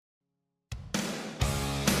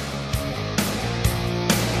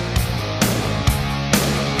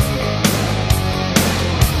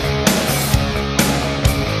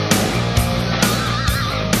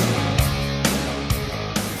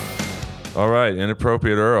All right,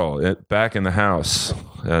 Inappropriate Earl, back in the house.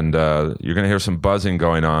 And you're going to hear some buzzing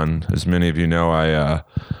going on. As many of you know, I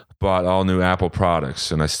bought all new Apple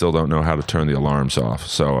products, and I still don't know how to turn the alarms off.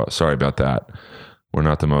 So sorry about that. We're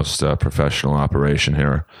not the most professional operation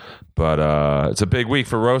here. But it's a big week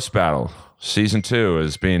for Roast Battle. Season 2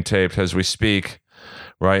 is being taped as we speak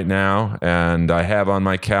right now. And I have on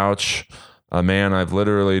my couch a man I've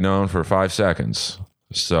literally known for 5 seconds.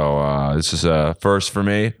 So this is a first for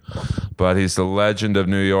me, but he's the legend of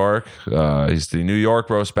New York. He's the New York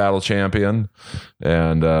Roast Battle champion,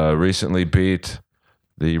 and recently beat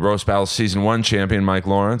the Roast Battle Season 1 champion, Mike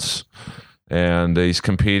Lawrence, and he's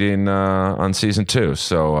competing on Season 2.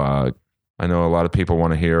 So I know a lot of people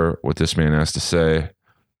want to hear what this man has to say.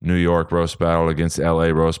 New York Roast Battle against LA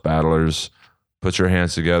Roast Battlers. Put your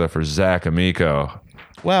hands together for Zach Amico.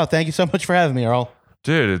 Wow, thank you so much for having me, Earl.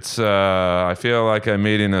 Dude, it's I feel like I'm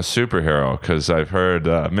meeting a superhero because I've heard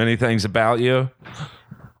many things about you.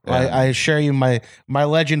 I assure you, my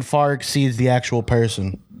legend far exceeds the actual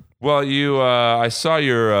person. Well, I saw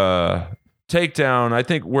your takedown. I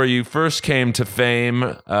think where you first came to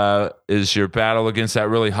fame is your battle against that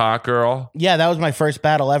really hot girl. Yeah, that was my first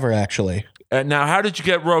battle ever, actually. Now, how did you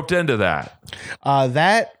get roped into that?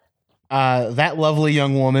 That lovely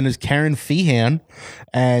young woman is Karen Feehan,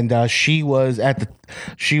 and she was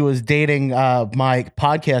dating my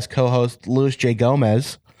podcast co-host Louis J.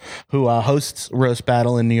 Gomez, who hosts Roast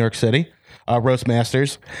Battle in New York City, Roast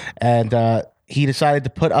Masters, and he decided to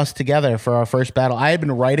put us together for our first battle. I had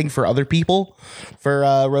been writing for other people for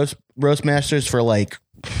Roast Masters for like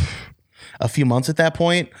a few months at that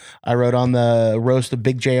point. I wrote on the roast of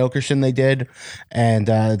Big J. Okerson they did, and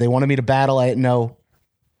they wanted me to battle. I didn't know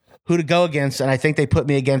who to go against, and I think they put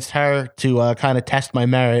me against her to kind of test my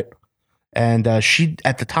merit. And she,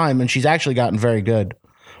 at the time, and she's actually gotten very good,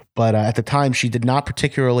 but at the time she did not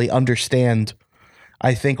particularly understand,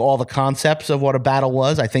 I think, all the concepts of what a battle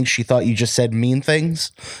was. I think she thought you just said mean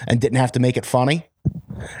things and didn't have to make it funny.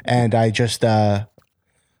 And I took her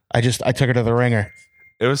to the ringer.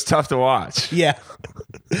 It was tough to watch. Yeah.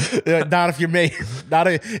 Not if you're me.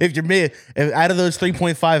 If you're me. Out of those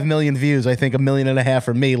 3.5 million views, I think 1.5 million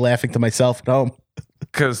are me laughing to myself at home.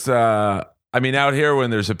 Because, I mean, out here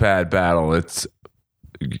when there's a bad battle, it's,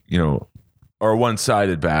 or a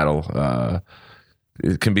one-sided battle,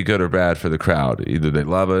 it can be good or bad for the crowd. Either they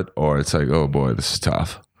love it or it's like, oh boy, this is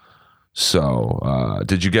tough. So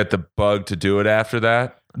did you get the bug to do it after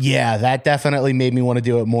that? Yeah, that definitely made me want to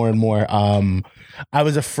do it more and more. I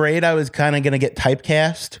was afraid I was kind of going to get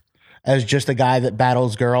typecast as just a guy that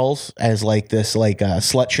battles girls, as like this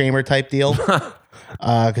slut shamer type deal,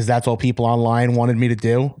 because that's all people online wanted me to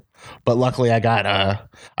do. But luckily, I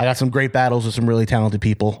got some great battles with some really talented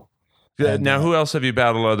people. Now, who else have you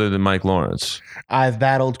battled other than Mike Lawrence? I've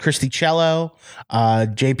battled Christy Cello,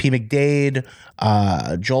 JP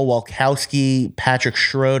McDade, Joel Walkowski, Patrick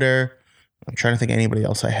Schroeder. I'm trying to think of anybody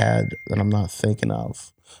else I had that I'm not thinking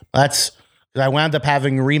of. I wound up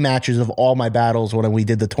having rematches of all my battles when we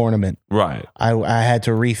did the tournament. Right. I had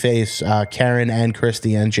to reface Karen and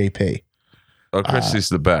Christy and JP. Oh, Christy's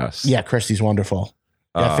the best. Yeah, Christy's wonderful.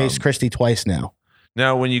 I faced Christy twice now.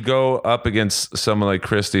 Now, when you go up against someone like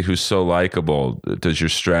Christy who's so likable, does your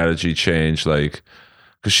strategy change? Like,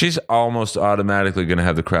 because she's almost automatically going to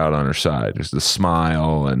have the crowd on her side. There's the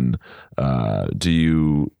smile, and do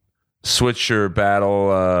you switch your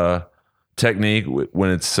battle technique when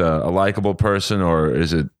it's a likable person, or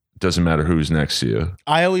doesn't matter who's next to you?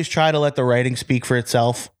 I always try to let the writing speak for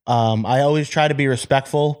itself. I always try to be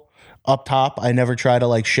respectful up top. I never try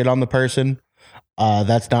to shit on the person.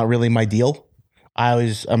 That's not really my deal.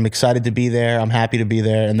 I'm excited to be there. I'm happy to be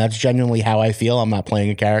there. And that's genuinely how I feel. I'm not playing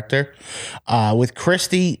a character. With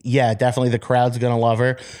Christy, yeah, definitely the crowd's going to love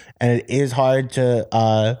her. And it is hard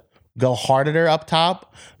to go hard at her up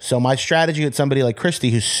top. So my strategy with somebody like Christy,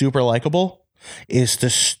 who's super likable, is to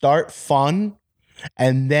start fun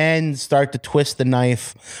and then start to twist the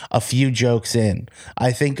knife a few jokes in.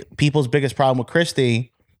 I think people's biggest problem with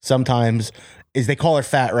Christy sometimes is they call her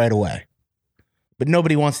fat right away. But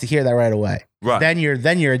nobody wants to hear that right away. Right. Then you're a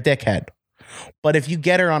dickhead. But if you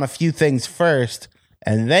get her on a few things first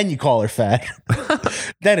and then you call her fat,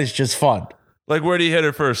 that is just fun. Like, where do you hit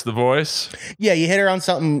her first? The voice? Yeah, you hit her on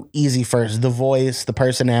something easy first. The voice, the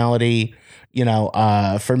personality,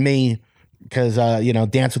 for me, because,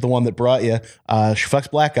 Dance with the One That Brought You, she fucks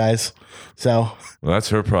black guys. So. Well, that's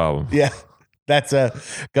her problem. Yeah. That's you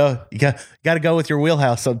got to go with your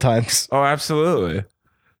wheelhouse sometimes. Oh, absolutely.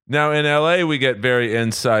 Now in LA, we get very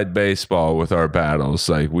inside baseball with our battles.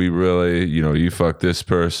 Like we really, you fuck this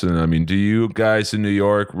person. I mean, do you guys in New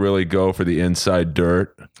York really go for the inside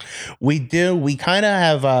dirt? We do. We kind of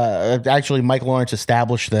have, actually, Mike Lawrence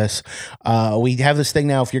established this. We have this thing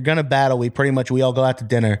now. If you're going to battle, we all go out to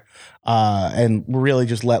dinner and really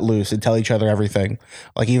just let loose and tell each other everything.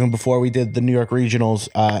 Like even before we did the New York regionals,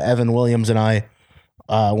 Evan Williams and I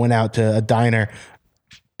went out to a diner.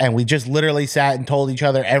 And we just literally sat and told each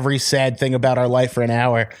other every sad thing about our life for an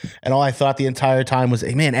hour. And all I thought the entire time was,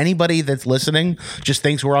 hey, man, anybody that's listening just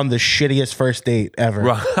thinks we're on the shittiest first date ever.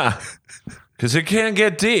 Right. Because it can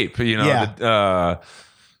get deep. Yeah.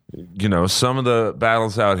 Some of the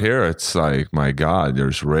battles out here, it's like, my God,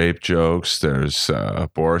 there's rape jokes, there's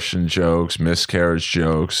abortion jokes, miscarriage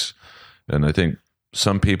jokes. And I think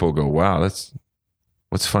some people go, wow,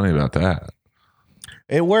 what's funny about that?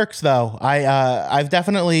 It works though. I've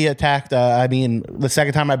definitely attacked. The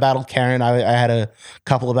second time I battled Karen, I had a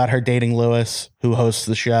couple about her dating Lewis, who hosts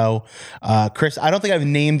the show. Chris, I don't think I've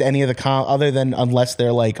named any of the other than unless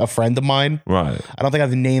they're like a friend of mine. Right. I don't think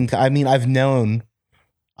I've named. I mean, I've known.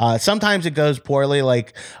 Sometimes it goes poorly.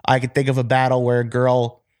 Like I could think of a battle where a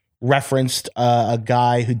girl referenced a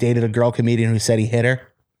guy who dated a girl comedian who said he hit her,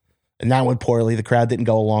 and that went poorly. The crowd didn't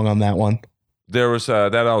go along on that one. There was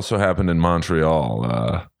that also happened in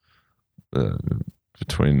Montreal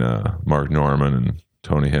between Mark Norman and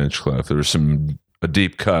Tony Hinchcliffe. There was a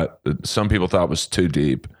deep cut that some people thought was too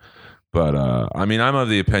deep, but I'm of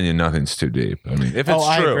the opinion nothing's too deep. I mean, if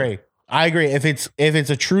it's true, I agree. If it's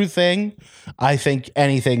a true thing, I think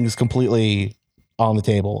anything's completely on the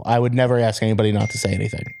table. I would never ask anybody not to say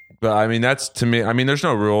anything. But I mean, that's to me. I mean, there's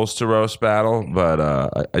no rules to roast battle, but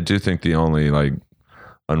I do think the only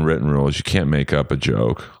unwritten rule is you can't make up a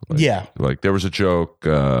joke. Like there was a joke.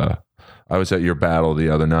 I was at your battle the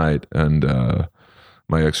other night, and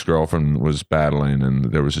my ex-girlfriend was battling,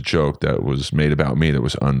 and there was a joke that was made about me that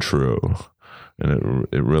was untrue, and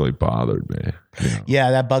it really bothered me.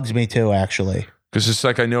 Yeah, that bugs me too, actually. Because it's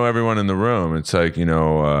like I know everyone in the room. It's like, it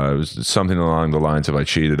was something along the lines of I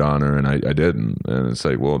cheated on her and I didn't. And it's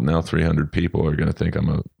like, well, now 300 people are going to think I'm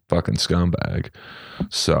a fucking scumbag.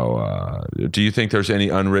 So do you think there's any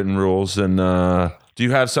unwritten rules? And do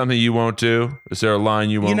you have something you won't do? Is there a line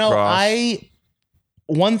you won't cross?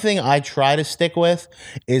 One thing I try to stick with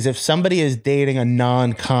is if somebody is dating a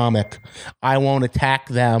non-comic, I won't attack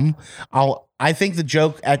them. I think the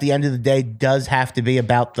joke at the end of the day does have to be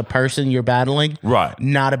about the person you're battling, right?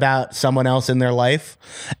 Not about someone else in their life.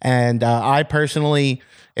 And I personally,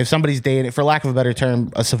 if somebody's dating, for lack of a better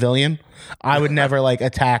term, a civilian, I would never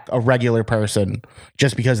attack a regular person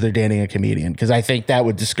just because they're dating a comedian, because I think that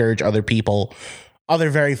would discourage other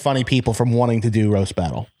very funny people from wanting to do roast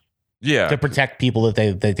battle. Yeah, to protect people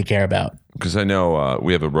that they care about. Because I know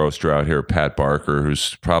we have a roaster out here, Pat Barker,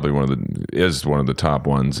 who's probably one of the top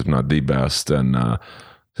ones, if not the best. And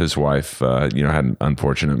his wife, had an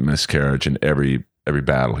unfortunate miscarriage, and every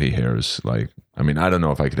battle he hears, I don't know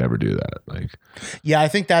if I could ever do that. Yeah, I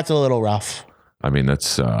think that's a little rough. I mean,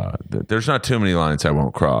 that's there's not too many lines I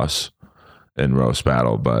won't cross in roast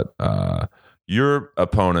battle, but your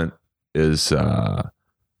opponent is.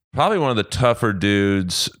 Probably one of the tougher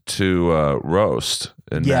dudes to roast.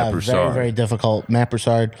 Matt Broussard. Very, very difficult. Matt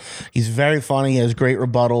Broussard. He's very funny. He has great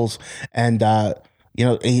rebuttals. And,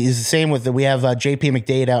 he's the same with we have JP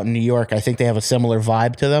McDade out in New York. I think they have a similar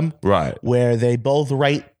vibe to them. Right. Where they both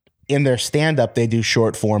write in their stand-up, they do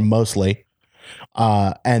short form mostly.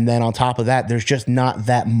 And then on top of that, there's just not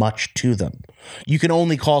that much to them. You can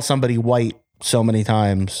only call somebody white so many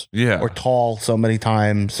times, or tall so many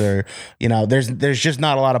times, or there's just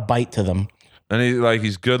not a lot of bite to them. And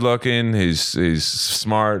he's good looking, he's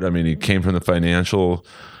smart. I mean, he came from the financial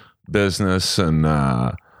business, and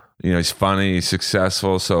he's funny, he's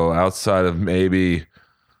successful. So outside of maybe,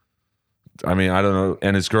 I don't know,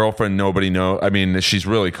 and his girlfriend, nobody knows. I mean, she's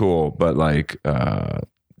really cool, but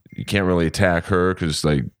you can't really attack her because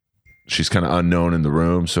she's kind of unknown in the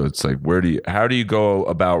room. So it's how do you go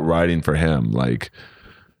about writing for him?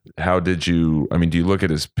 How did you, do you look at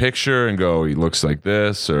his picture and go, he looks like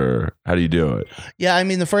this, or how do you do it? Yeah.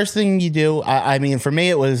 The first thing you do, for me,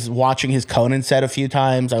 it was watching his Conan set a few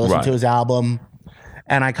times. I listened to his album,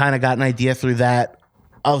 and I kind of got an idea through that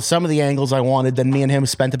of some of the angles I wanted. Then me and him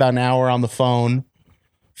spent about an hour on the phone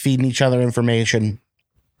feeding each other information.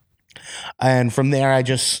 And from there, I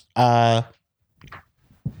just, I'm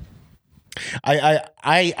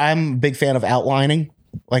a big fan of outlining.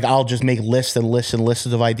 I'll just make lists and lists and lists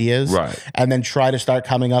of ideas, right? And then try to start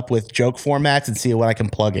coming up with joke formats and see what I can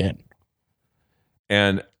plug in.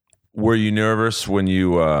 And were you nervous when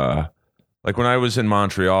you like when I was in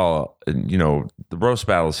Montreal, and, you know, the roast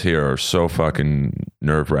battles here are so fucking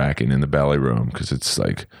nerve wracking in the belly room because it's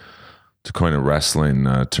like, to coin a wrestling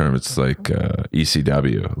term, it's like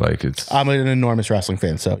ECW. Like it's. I'm an enormous wrestling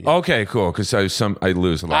fan, so yeah. Okay, cool. Because I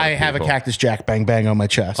lose a lot. I have a Cactus Jack Bang Bang on my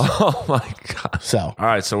chest. Oh my god! So all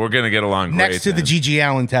right, so we're gonna get along next great to the Gigi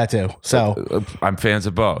Allen tattoo. So I'm fans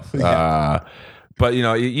of both. But you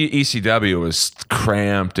know, ECW was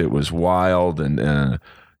cramped. It was wild, and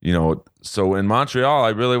you know, so in Montreal, I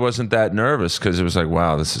really wasn't that nervous because it was like,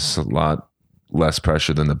 wow, this is a lot less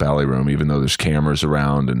pressure than the belly room, even though there's cameras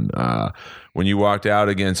around. And when you walked out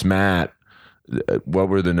against Matt, what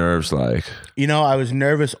were the nerves like? You know, I was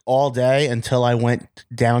nervous all day until I went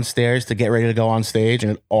downstairs to get ready to go on stage,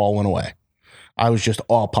 and it all went away. I was just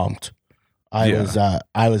all pumped. I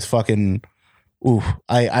was fucking. Ooh,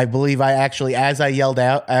 I believe I actually, as I yelled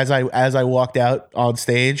out, as I walked out on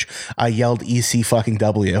stage, I yelled EC fucking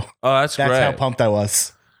W. Oh, that's great. That's how pumped I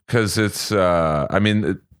was. Because it's, I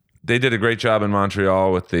mean, they did a great job in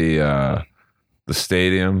Montreal with the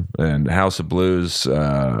stadium and House of Blues.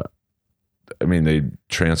 I mean, they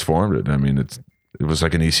transformed it. I mean, it was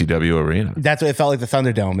like an ECW arena. That's what it felt like, the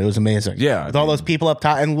Thunderdome. It was amazing. Yeah. With all those people up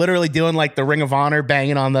top and literally doing like the Ring of Honor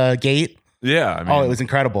banging on the gate. Yeah. I mean, it was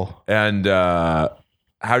incredible. And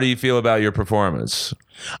how do you feel about your performance?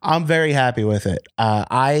 I'm very happy with it.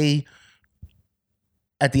 At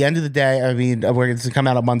the end of the day, I mean, we're going to come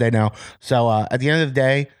out on Monday now. So at the end of the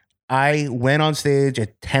day, I went on stage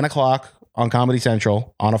at 10 o'clock on Comedy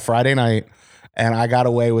Central on a Friday night, and I got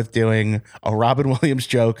away with doing a Robin Williams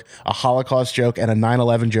joke, a Holocaust joke, and a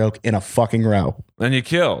 9/11 joke in a fucking row. And you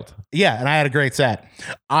killed. Yeah, and I had a great set.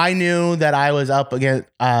 I knew that I was up against,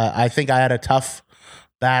 I think I had a tough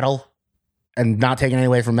battle, and not taking any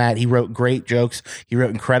away from Matt. He wrote great jokes. He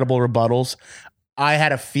wrote incredible rebuttals. I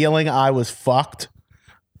had a feeling I was fucked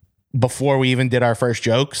before we even did our first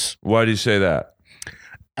jokes. Why do you say that?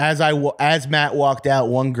 As Matt walked out,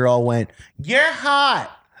 one girl went, "You're hot."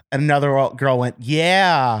 And another girl went,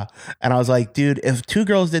 "Yeah." And I was like, dude, if two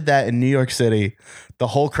girls did that in New York City, the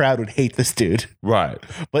whole crowd would hate this dude. Right.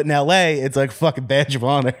 But in LA, it's like fucking badge of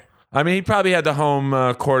honor. I mean, he probably had the home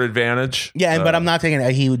court advantage. Yeah, but I'm not taking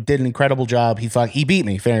it. He did an incredible job. He beat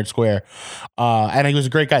me fair and square. And he was a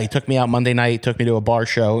great guy. He took me out Monday night, took me to a bar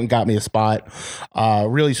show and got me a spot.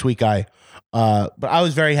 Really sweet guy. But I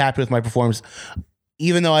was very happy with my performance.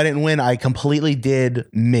 Even though I didn't win, I completely did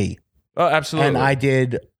me. Oh, absolutely.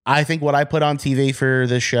 And I think what I put on TV for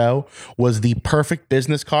this show was the perfect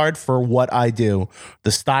business card for what I do.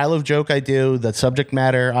 The style of joke I do, the subject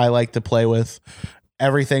matter I like to play with,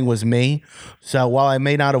 everything was me. So while I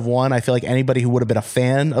may not have won, I feel like anybody who would have been a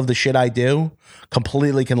fan of the shit I do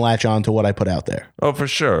completely can latch on to what I put out there. Oh, for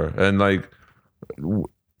sure. And like, you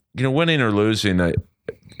know, winning or losing,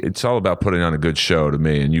 it's all about putting on a good show to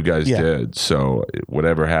me, and you guys did. So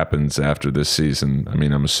whatever happens after this season, I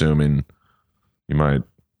mean, I'm assuming you might.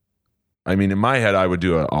 I mean, in my head, I would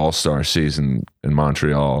do an all-star season in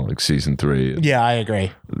Montreal, like season 3. Yeah, I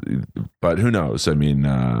agree. But who knows? I mean,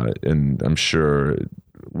 and I'm sure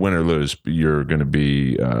win or lose, you're going to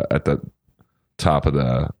be at the top of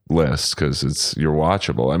the list because you're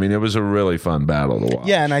watchable. I mean, it was a really fun battle to watch.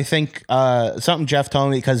 Yeah, and I think something Jeff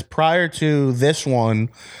told me, because prior to this one,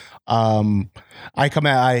 I come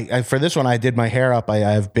out. I for this one, I did my hair up. I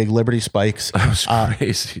have big Liberty spikes. That was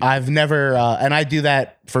crazy. I've never, and I do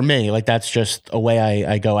that for me. Like that's just a way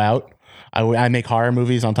I go out. I make horror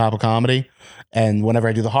movies on top of comedy, and whenever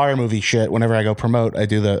I do the horror movie shit, whenever I go promote, I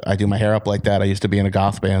do my hair up like that. I used to be in a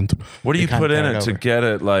goth band. What do you put in it to get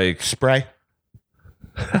it like spray?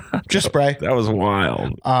 Just spray. That was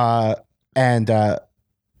wild. And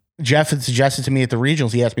Jeff had suggested to me at the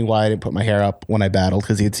regionals, he asked me why I didn't put my hair up when I battled,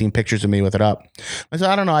 because he had seen pictures of me with it up. I said,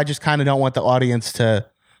 I don't know. I just kind of don't want the audience to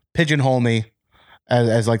pigeonhole me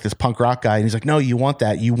as like this punk rock guy. And he's like, no, you want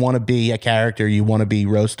that. You want to be a character. You want to be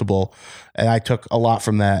roastable. And I took a lot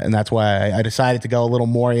from that. And that's why I decided to go a little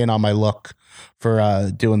more in on my look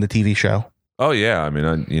for doing the TV show. Oh, yeah. I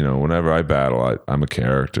mean, whenever I battle, I'm a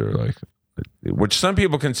character, like, which some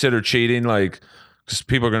people consider cheating, like, because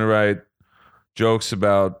people are going to write jokes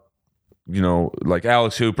about, like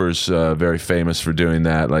Alex Hooper's very famous for doing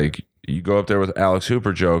that. Like, you go up there with Alex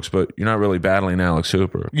Hooper jokes, but you're not really battling Alex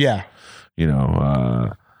Hooper. Yeah.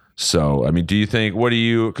 So, I mean,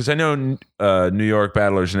 because I know New York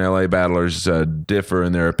battlers and LA battlers differ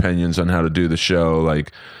in their opinions on how to do the show.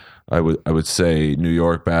 Like, I would say New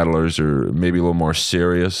York battlers are maybe a little more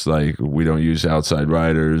serious. Like, we don't use outside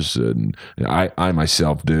writers, and I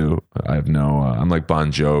myself do. I have no. I'm like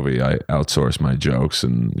Bon Jovi. I outsource my jokes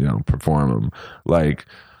and perform them. Like,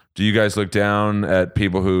 do you guys look down at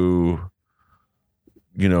people who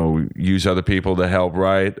use other people to help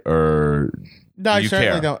write, or No, I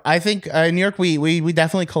certainly don't. I think in New York, we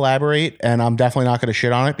definitely collaborate, and I'm definitely not going to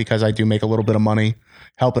shit on it because I do make a little bit of money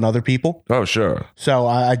helping other people. Oh, sure. So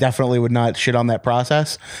I definitely would not shit on that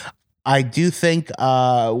process. I do think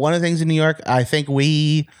one of the things in New York, I think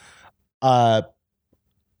we, and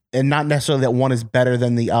not necessarily that one is better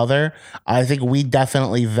than the other. I think we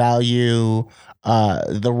definitely value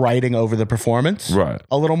the writing over the performance. Right.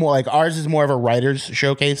 A little more. Like ours is more of a writer's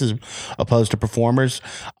showcase as opposed to performers.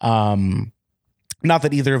 Not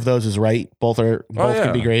that either of those is right. Both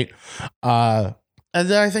can be great. And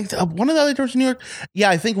then I think one of the other tours in New York,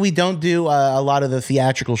 I think we don't do a lot of the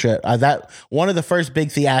theatrical shit. That one of the first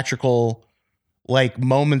big theatrical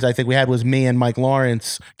moments I think we had was me and Mike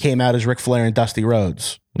Lawrence came out as Ric Flair and Dusty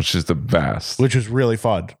Rhodes, which is the best. Which was really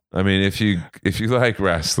fun. I mean, if you like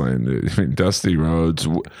wrestling, I mean, Dusty Rhodes.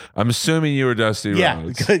 I'm assuming you were Dusty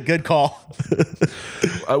Rhodes. Yeah, good call.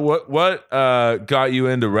 What got you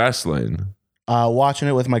into wrestling? Watching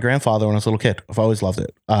it with my grandfather when I was a little kid. I've always loved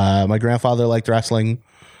it. My grandfather liked wrestling.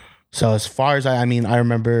 So as far as I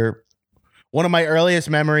remember one of my earliest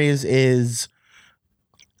memories is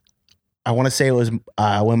I want to say it was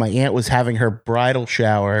when my aunt was having her bridal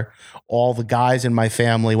shower. All the guys in my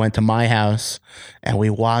family went to my house and we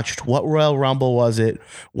watched, what Royal Rumble was it,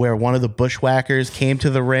 where one of the Bushwhackers came to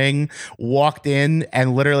the ring, walked in,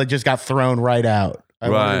 and literally just got thrown right out.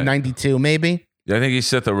 Right. 92 maybe. I think he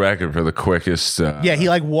set the record for the quickest.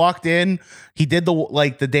 He walked in, he did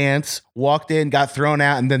the dance, walked in, got thrown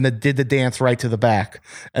out, and then did the dance right to the back.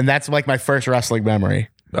 And that's my first wrestling memory.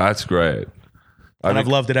 That's great. And I've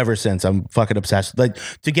loved it ever since. I'm fucking obsessed.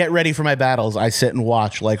 To get ready for my battles, I sit and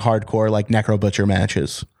watch hardcore Necro Butcher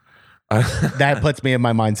matches. That puts me in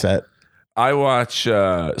my mindset. I watch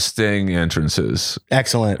Sting entrances.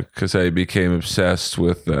 Excellent. Because I became obsessed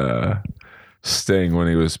with Sting when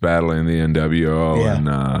he was battling the NWO, and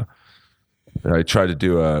I tried to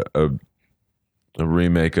do a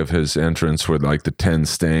remake of his entrance where the 10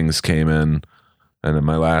 Stings came in, and in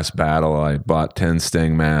my last battle I bought 10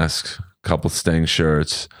 Sting masks, a couple Sting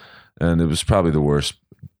shirts, and it was probably the worst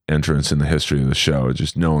entrance in the history of the show. It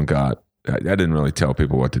just no one got. I didn't really tell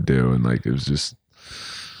people what to do, and it was just.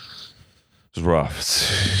 It was rough.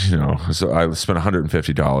 So I spent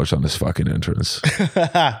 $150 on this fucking entrance.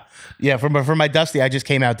 Yeah, for my Dusty, I just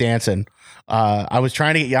came out dancing. I was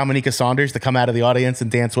trying to get Yamanika Saunders to come out of the audience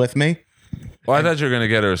and dance with me. Well, I thought you were going to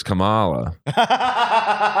get her as Kamala.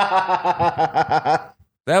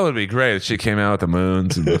 That would be great if she came out with the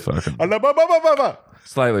moons and the fucking...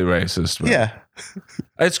 Slightly racist. But yeah.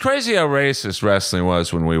 It's crazy how racist wrestling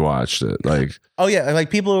was when we watched it. Oh, yeah.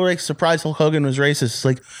 People were surprised Hulk Hogan was racist.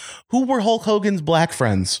 It's who were Hulk Hogan's black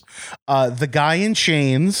friends? The guy in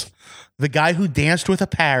chains, the guy who danced with a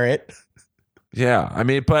parrot. Yeah. I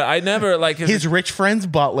mean, but I never his rich friend's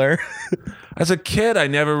butler. As a kid, I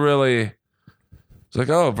never really was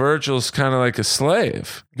oh, Virgil's kind of like a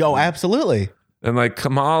slave. Oh, absolutely. And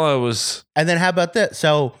Kamala was. And then how about this?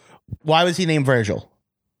 So why was he named Virgil?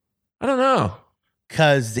 I don't know.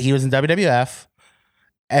 Because he was in WWF,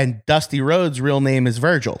 and Dusty Rhodes' real name is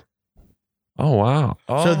Virgil. Oh, wow.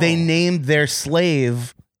 Oh. So they named their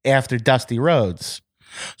slave after Dusty Rhodes.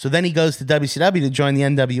 So then he goes to WCW to join the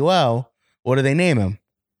NWO. What do they name him?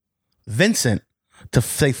 Vincent. To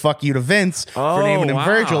say fuck you to Vince for naming him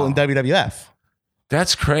Virgil in WWF.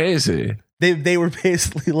 That's crazy. They were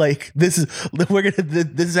basically this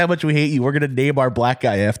is how much we hate you. We're gonna name our black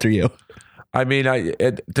guy after you. I mean,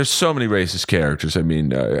 there's so many racist characters. I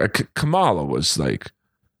mean, Kamala was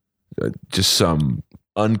just some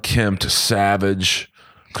unkempt savage.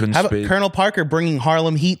 Couldn't How about speak. Colonel Parker bringing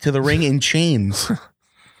Harlem Heat to the ring in chains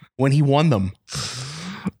when he won them?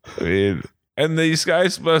 I mean, and these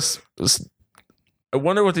guys I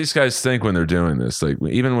wonder what these guys think when they're doing this.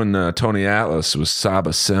 Even when Tony Atlas was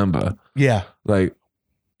Saba Simba. Yeah.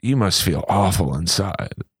 You must feel awful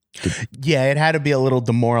inside. Yeah, it had to be a little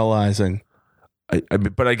demoralizing.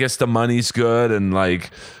 But I guess the money's good and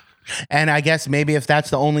and I guess maybe if that's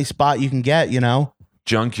the only spot you can get,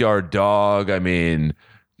 Junkyard Dog. I mean,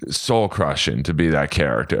 soul crushing to be that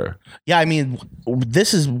character. Yeah, I mean,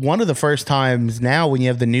 this is one of the first times now when you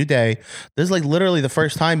have the New Day. This is literally the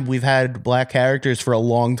first time we've had black characters for a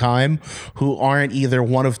long time who aren't either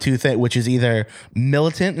one of two things, which is either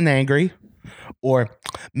militant and angry, or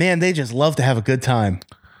man, they just love to have a good time.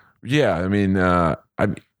 Yeah, I mean,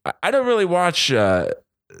 I don't really watch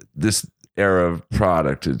this era of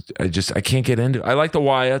product. I can't get into it. I like the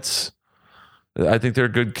Wyatts. I think they're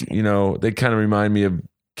good. They kind of remind me of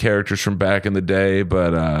characters from back in the day,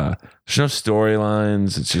 but there's no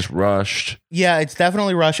storylines. It's just rushed. Yeah, it's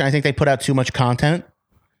definitely rushed. I think they put out too much content.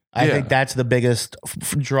 I think that's the biggest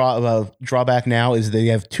drawback now is they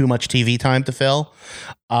have too much TV time to fill.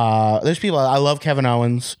 There's people. I love Kevin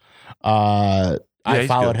Owens. I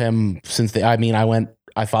followed him since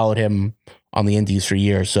I followed him on the indies for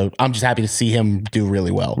years, so I'm just happy to see him do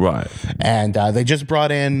really well. Right. And they just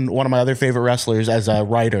brought in one of my other favorite wrestlers as a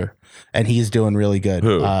writer, and he's doing really good.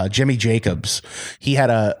 Who? Jimmy Jacobs. He had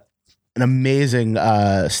an amazing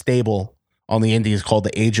stable on the indies called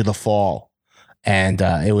the Age of the Fall, and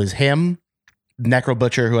it was him, Necro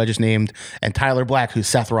Butcher, who I just named, and Tyler Black, who's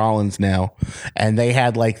Seth Rollins now, and they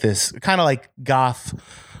had like this kind of like goth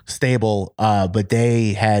stable, but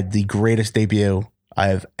they had the greatest debut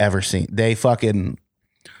I've ever seen.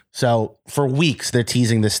 So for weeks they're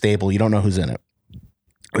teasing this stable. You don't know who's in it.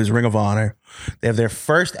 It was Ring of Honor. They have their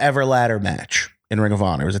first ever ladder match in Ring of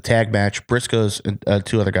Honor. It was a tag match. Briscoes and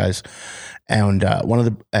two other guys, and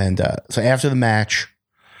so after the match,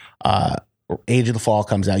 Age of the Fall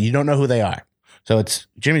comes out. You don't know who they are. So it's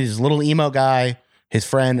Jimmy's little emo guy, his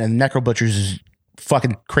friend, and Necro Butcher's is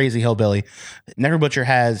fucking crazy hillbilly. Necro Butcher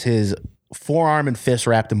has his forearm and fist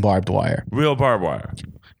wrapped in barbed wire. Real barbed wire.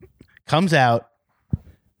 Comes out,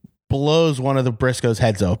 blows one of the Briscoes'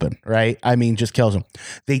 heads open, right? I mean, just kills him.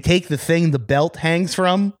 They take the thing the belt hangs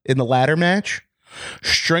from in the ladder match,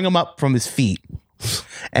 string him up from his feet,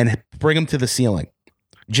 and bring him to the ceiling.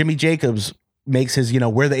 Jimmy Jacobs makes his,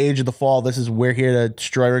 we're the Age of the Fall. We're here to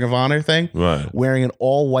destroy Ring of Honor thing. Right. Wearing an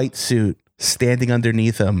all white suit, standing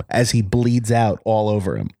underneath him as he bleeds out all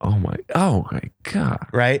over him. Oh my God.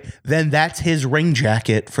 Right? Then that's his ring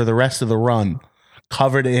jacket for the rest of the run,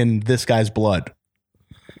 covered in this guy's blood.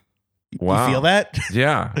 Wow. You feel that?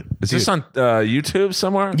 Yeah. Is this on YouTube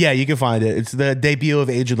somewhere? Yeah, you can find it. It's the debut of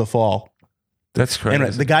Age of the Fall. That's crazy.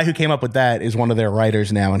 And the guy who came up with that is one of their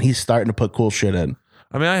writers now, and he's starting to put cool shit in.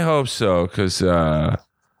 I mean, I hope so, because I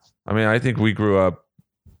think we grew up,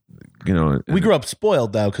 we grew up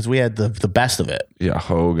spoiled though, because we had the best of it. Yeah,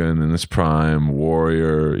 Hogan in his prime,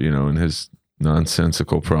 Warrior, in his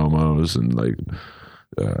nonsensical promos, and like,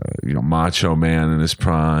 Macho Man in his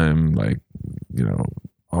prime, like,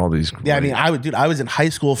 all these. Yeah, I mean, I was in high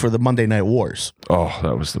school for the Monday Night Wars. Oh,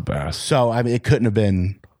 that was the best. So I mean, it couldn't have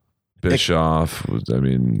been. Bischoff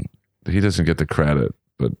he doesn't get the credit,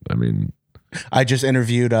 but I mean, I just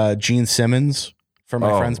interviewed Gene Simmons for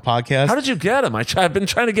my friend's podcast. How did you get him? I've been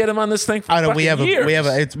trying to get him on this thing for years.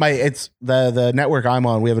 It's the network I'm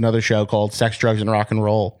on. We have another show called Sex, Drugs, and Rock and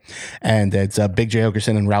Roll, and it's Big J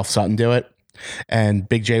Okerson and Ralph Sutton do it. And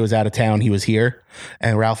Big J was out of town. He was here,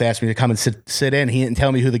 and Ralph asked me to come and sit in. He didn't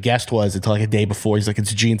tell me who the guest was until like a day before. He's like,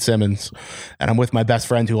 "It's Gene Simmons," and I'm with my best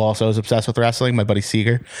friend who also is obsessed with wrestling, my buddy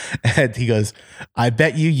Seeger. And he goes, "I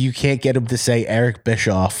bet you can't get him to say Eric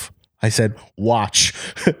Bischoff." I said, "Watch."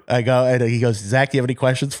 I go, and he goes, "Zach, do you have any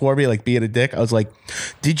questions for me?" Like being a dick. I was like,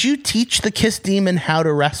 "Did you teach the Kiss Demon how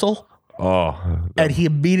to wrestle?" Oh, and he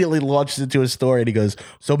immediately launched into a story, and he goes,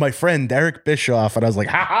 "So my friend Eric Bischoff," and I was like,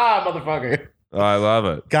 "Ha ha, motherfucker!" Oh, I love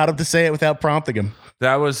it. Got him to say it without prompting him.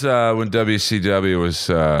 That was when WCW was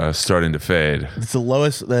starting to fade. It's the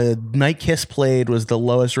lowest. The Night Kiss played was the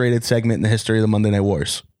lowest rated segment in the history of the Monday Night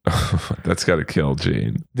Wars. That's got to kill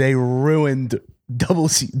Gene. They ruined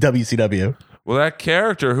WCW. Well, that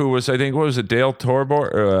character who was, I think, what was it, Dale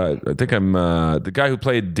Torborg? I think I'm the guy who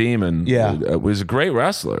played Demon. Yeah, was a great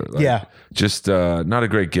wrestler. Like, yeah, just not a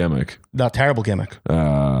great gimmick. Not terrible gimmick.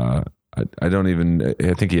 I don't even.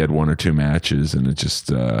 I think he had one or two matches, and it just,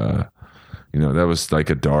 that was like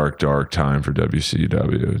a dark time for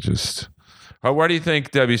WCW. Just, why do you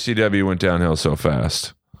think WCW went downhill so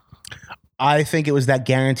fast? I think it was that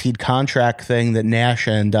guaranteed contract thing that Nash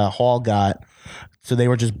and Hall got. So they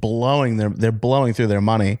were just they're blowing through their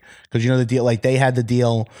money, because the deal, like they had the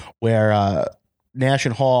deal where Nash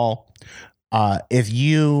and Hall, if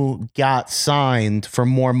you got signed for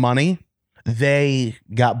more money, they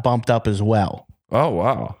got bumped up as well. Oh,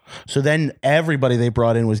 wow. So then everybody they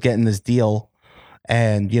brought in was getting this deal,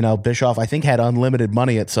 and Bischoff, I think, had unlimited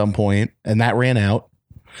money at some point, and that ran out.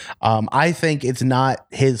 I think it's not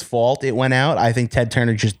his fault it went out. I think Ted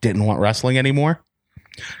Turner just didn't want wrestling anymore.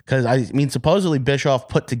 Because, supposedly Bischoff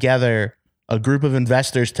put together a group of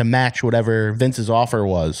investors to match whatever Vince's offer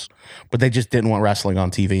was, but they just didn't want wrestling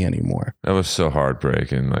on TV anymore. That was so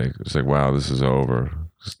heartbreaking. Like, it's like, wow, this is over.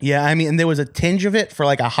 Yeah, and there was a tinge of it for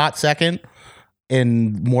like a hot second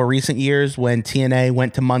in more recent years when TNA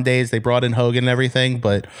went to Mondays. They brought in Hogan and everything,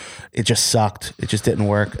 but it just sucked. It just didn't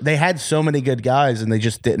work. They had so many good guys, and they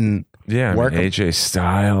just didn't. Yeah, work. AJ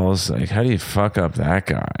Styles. Like, how do you fuck up that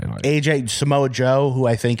guy? Like, AJ Samoa Joe, who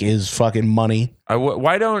I think is fucking money.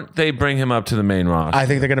 Why don't they bring him up to the main roster? I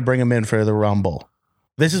think they're going to bring him in for the Rumble.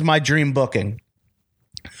 This is my dream booking.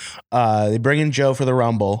 They bring in Joe for the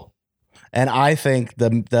Rumble, and I think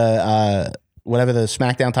the whatever the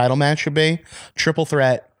SmackDown title match should be, triple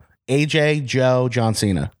threat: AJ, Joe, John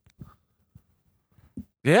Cena.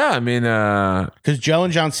 Yeah, I mean, Because Joe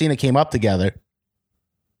and John Cena came up together.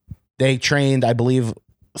 They trained, I believe,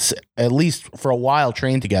 at least for a while,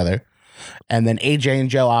 trained together. And then AJ and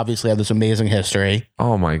Joe obviously have this amazing history.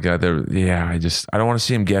 oh my God, I don't want to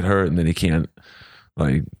see him get hurt and then he can't.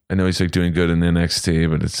 Like, I know he's like doing good in NXT,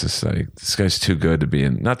 but it's just like this guy's too good to be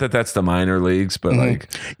in. Not that that's the minor leagues, but like,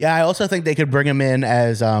 Yeah, I also think they could bring him in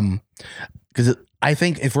as because I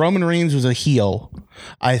think if Roman Reigns was a heel,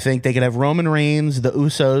 I think they could have Roman Reigns, the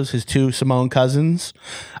Usos, his two Samoan cousins,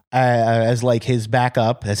 as like his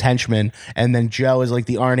backup, as henchmen, and then Joe as like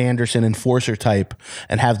the Arn Anderson enforcer type,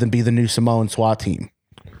 and have them be the new Samoan SWAT team.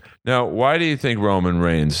 now, why do you think Roman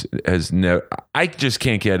Reigns has never? I just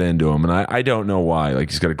can't get into him, and I don't know why. Like,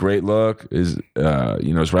 he's got a great look. His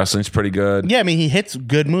wrestling's pretty good. Yeah, I mean, he hits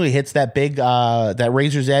good moves. He hits that big, that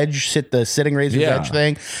razor's edge, the sitting razor's edge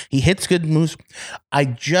thing. He hits good moves. I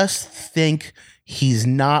just think he's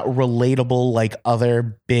not relatable like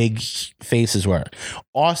other big faces were.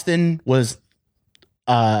 Austin was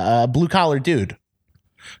a blue collar dude.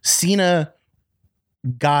 Cena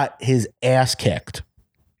got his ass kicked.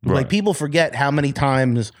 Right. Like, people forget how many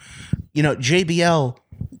times, JBL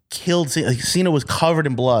killed Cena. Like, Cena was covered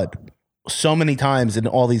in blood so many times in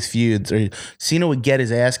all these feuds. Or Cena would get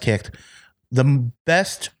his ass kicked. The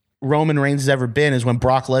best Roman Reigns has ever been is when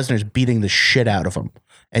Brock Lesnar's beating the shit out of him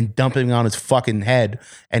and dumping him on his fucking head,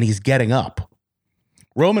 and he's getting up.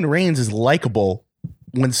 Roman Reigns is likable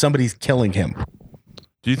when somebody's killing him.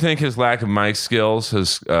 Do you think his lack of mic skills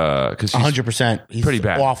has? Because 100%. He's pretty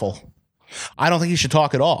bad. Awful. I don't think he should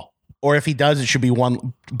talk at all. Or if he does, it should be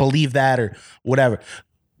one, believe that or whatever.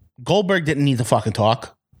 Goldberg didn't need to fucking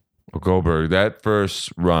talk. Goldberg, that first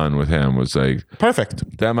run with him was like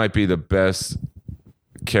Perfect. that might be the best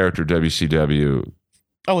character WCW.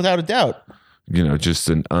 Oh, without a doubt. Just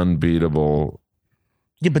an unbeatable.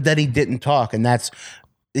 Yeah, but then he didn't talk, and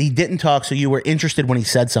he didn't talk, so you were interested when he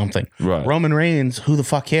said something. Right. Roman Reigns, who the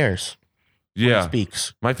fuck cares? When Yeah. he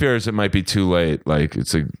speaks. My fear is it might be too late. Like,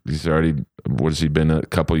 it's like he's already. What has he been a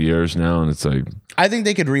couple years now? And it's like, I think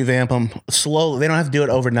they could revamp him slowly. They don't have to do it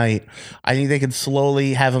overnight. I think they could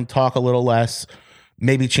slowly have him talk a little less,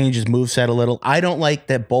 maybe change his moveset a little. I don't like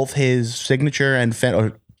that both his signature and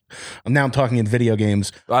now I'm talking in video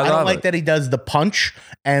games. I don't like that he does the punch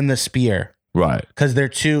and the spear. right. Because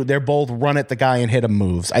they're both run at the guy and hit him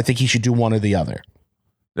moves. I think he should do one or the other.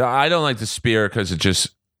 I don't like the spear because it just,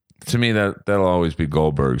 to me, that'll always be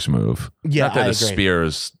Goldberg's move. Yeah, Not that I a agree. spear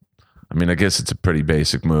is, I mean, I guess it's a pretty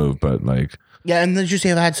basic move, but like, Yeah, and then just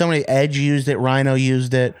have had so many. Edge used it, Rhino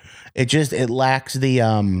used it. It lacks it's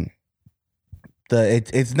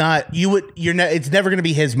not it's never gonna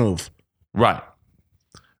be his move. right.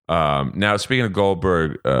 Now, speaking of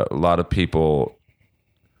Goldberg, a lot of people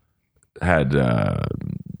had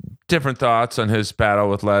different thoughts on his battle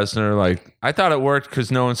with Lesnar. Like, I thought it worked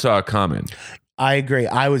because no one saw it coming. I agree.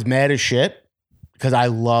 I was mad as shit because I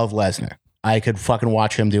love Lesnar. I could fucking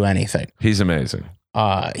watch him do anything. He's amazing.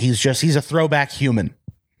 He's a throwback human.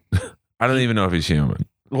 I don't even know if he's human.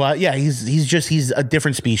 Well, yeah, he's a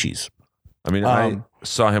different species. I mean, I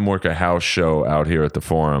saw him work a house show out here at the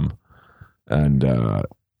Forum, and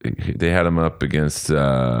they had him up against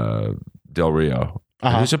Del Rio.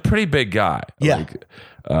 Uh-huh. He's a pretty big guy. Yeah.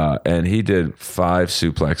 And he did 5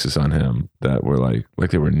 suplexes on him that were like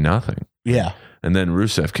they were nothing. Yeah. And then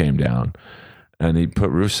Rusev came down, and he put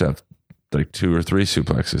Rusev like 2 or 3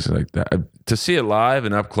 suplexes like that. To see it live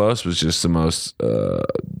and up close was just the most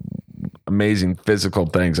amazing physical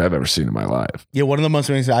things I've ever seen in my life. Yeah, one of the most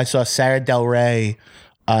amazing. I saw Sarah Del Rey.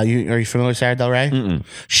 Are you familiar with Sarah Del Rey? Mm-mm.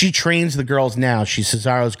 She trains the girls now. She's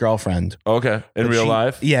Cesaro's girlfriend. Okay, in real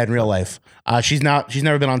life? Yeah, in real life. She's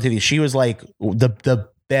never been on TV. She was like the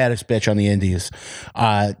baddest bitch on the indies.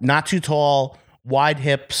 Not too tall, wide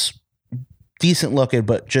hips, decent looking,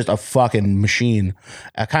 but just a fucking machine.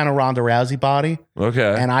 A kind of Ronda Rousey body.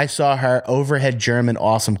 Okay. And I saw her overhead German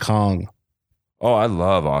Awesome Kong. Oh, I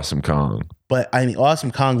love Awesome Kong. But I mean, Awesome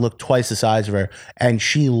Kong looked twice the size of her, and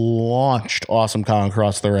she launched Awesome Kong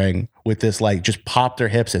across the ring with this, like, just popped her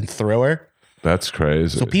hips and threw her. That's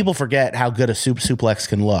crazy. So people forget how good a suplex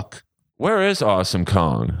can look. Where is Awesome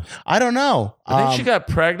Kong? I don't know. I think she got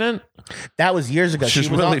pregnant. That was years ago. She's She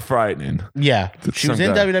was really on- frightening. Yeah, she was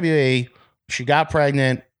in some guy. WWE. She got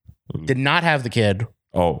pregnant, did not have the kid.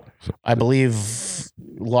 Oh, I believe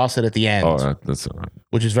lost it at the end, that's all right.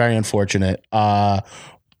 which is very unfortunate.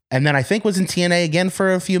 And then I think was in TNA again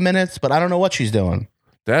for a few minutes, but I don't know what she's doing.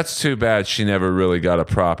 That's too bad she never really got a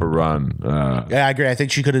proper run. Yeah, I agree. I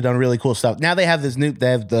think she could have done really cool stuff. Now they have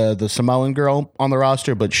the Samoan girl on the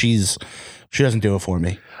roster, but she doesn't do it for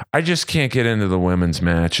me. I just can't get into the women's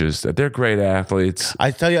matches. They're great athletes.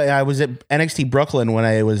 I tell you, I was at NXT Brooklyn when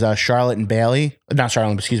it was Charlotte and Bailey. Not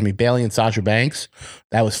Charlotte, excuse me, Bailey and Sasha Banks.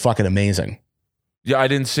 That was fucking amazing. Yeah, I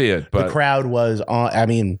didn't see it, but The crowd was on. I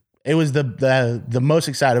mean, it was the most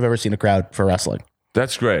excited I've ever seen a crowd for wrestling.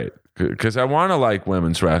 that's great because I want to like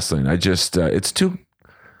women's wrestling. I just it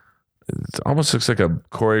almost looks like a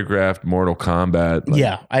choreographed Mortal Kombat. Like,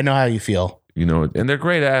 Yeah, I know how you feel. and they're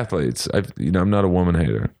great athletes. I'm not a woman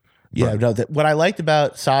hater. Yeah, no. What I liked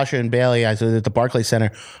about Sasha and Bailey, I was at the Barclays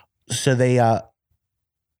Center. So they,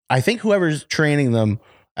 I think whoever's training them,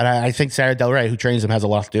 and I think Sarah Del Rey, who trains them, has a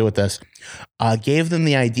lot to do with this, gave them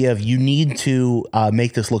the idea of you need to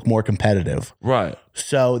make this look more competitive. Right.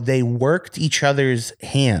 So they worked each other's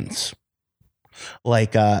hands,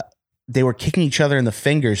 like they were kicking each other in the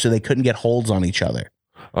fingers so they couldn't get holds on each other.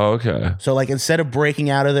 Oh, okay. So like instead of breaking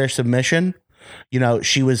out of their submission,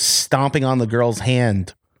 she was stomping on the girl's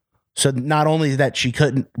hand. So not only that she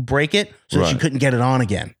couldn't break it, so she Right. couldn't get it on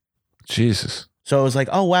again. Jesus. So it was like,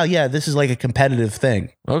 oh wow, yeah, this is like a competitive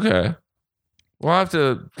thing. Okay. Well, I have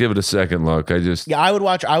to give it a second look. Yeah, I would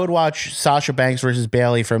watch Sasha Banks versus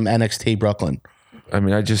Bailey from NXT Brooklyn. I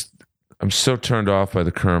mean, I'm so turned off by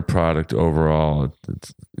the current product overall.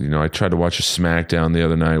 I tried to watch a SmackDown the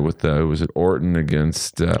other night with was it Orton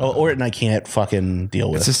against? Orton, I can't fucking deal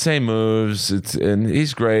with. It's the same moves. And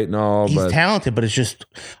he's great and all, He's but talented, but it's just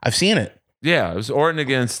I've seen it. yeah, it was Orton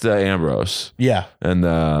against Ambrose, Yeah, and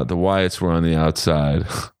the Wyatts were on the outside.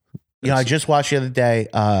 I just watched the other day.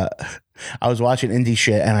 I was watching indie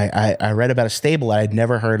shit, and I read about a stable that I'd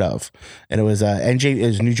never heard of, and it was NJ, it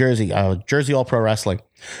was New Jersey, Jersey All Pro Wrestling,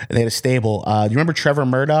 and they had a stable. Do you remember Trevor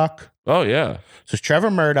Murdoch? Oh yeah, So it's Trevor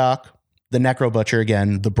Murdoch, the Necro Butcher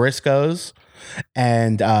again, the Briscoes,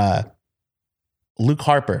 and Luke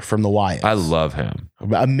Harper from the Wyatts. I love him.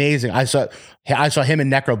 Amazing. I saw him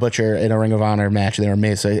and Necro Butcher in a Ring of Honor match. They were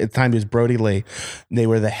amazing. So at the time, he was Brody Lee. They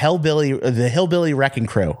were the Hillbilly Wrecking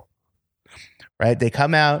Crew. Right? They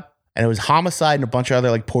come out, and it was Homicide and a bunch of other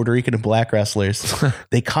like Puerto Rican and black wrestlers.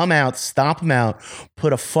 They come out, stomp them out,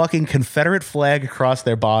 put a fucking Confederate flag across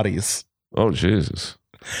their bodies, Oh Jesus.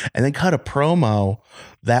 and then cut a promo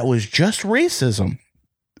that was just racism.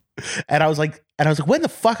 And I was like, when the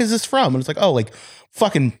fuck is this from? And it's like, oh, like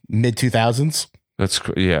fucking mid 2000s.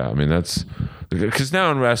 Yeah. I mean, that's because now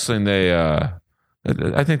in wrestling they.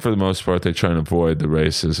 I think for the most part they try and avoid the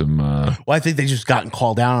racism. Well, I think they just gotten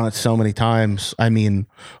called out on it so many times. I mean,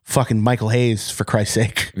 fucking Michael Hayes, for Christ's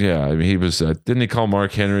sake. Yeah, I mean he was. Didn't he call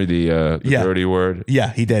Mark Henry the Yeah. dirty word?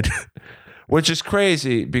 Yeah, he did. Which is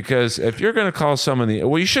crazy because if you're going to call someone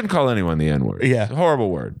you shouldn't call anyone the N word. Yeah. It's a horrible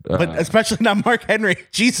word. But especially not Mark Henry.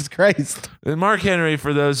 Jesus Christ. Mark Henry,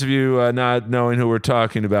 for those of you not knowing who we're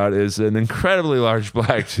talking about, is an incredibly large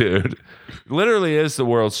black dude. Literally is the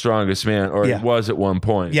world's strongest man, or Yeah. it was at one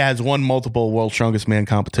point. Yeah, has won multiple World's Strongest Man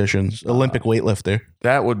competitions. Olympic weightlifter.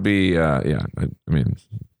 That would be, yeah. I mean,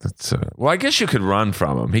 that's, well, I guess you could run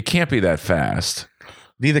from him. He can't be that fast.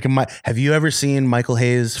 Neither can have you ever seen Michael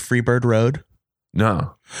Hayes' Freebird Road?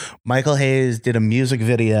 No. Michael Hayes did a music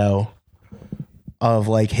video of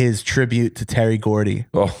like his tribute to Terry Gordy,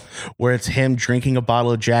 Oh, where it's him drinking a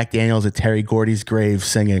bottle of Jack Daniels at Terry Gordy's grave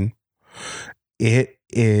singing. It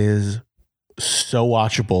is so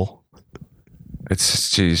watchable.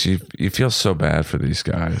 it's, geez, you feel so bad for these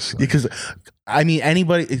guys. Because I mean,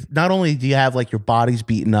 anybody, not only do you have like your body's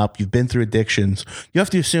beaten up, you've been through addictions, you have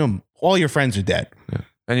to assume all your friends are dead.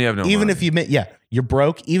 And you have no Even money. if you you're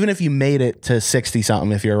broke, even if you made it to 60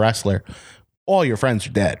 something, if you're a wrestler, all your friends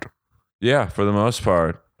are dead. Yeah, for the most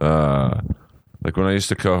part. Like when I used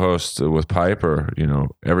to co-host with Piper,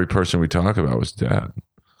 every person we talk about was dead.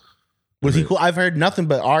 Was he cool? I've heard nothing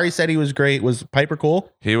but Ari said he was great. Was Piper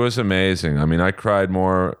cool? He was amazing. I mean, I cried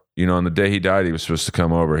more, on the day he died, he was supposed to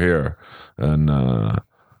come over here. And,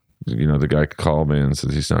 the guy called me and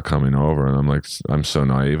says he's not coming over. And I'm like, I'm so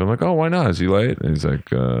naive. I'm like, oh, why not? Is he late? And he's like,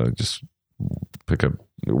 just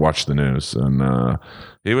watch the news. And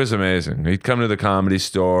he was amazing. He'd come to the Comedy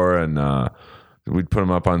Store and we'd put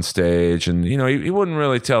him up on stage. And, he wouldn't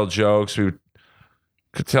really tell jokes. We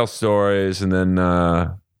could tell stories. And then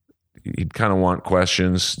he'd kind of want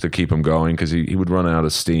questions to keep him going because he would run out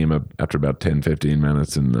of steam after about 10, 15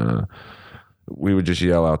 minutes. And we would just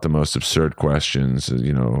yell out the most absurd questions.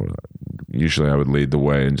 Usually I would lead the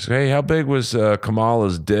way and just, hey, how big was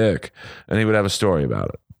Kamala's dick? And he would have a story about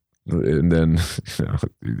it. And then,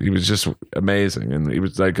 he was just amazing. And he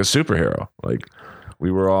was like a superhero. Like,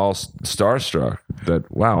 we were all starstruck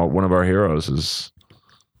that wow, one of our heroes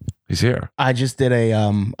he's here. I just did a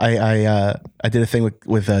I did a thing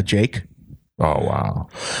with Jake. Oh wow.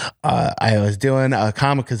 I was doing a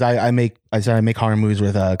comic because I make horror movies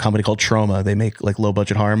with a company called Troma. They make like low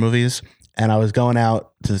budget horror movies, and I was going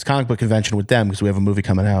out to this comic book convention with them because we have a movie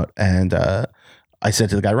coming out, and I said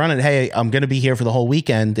to the guy running, "Hey, I'm going to be here for the whole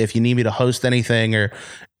weekend. If you need me to host anything or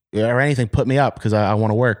anything, put me up because I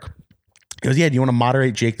want to work." He goes, "Yeah, do you want to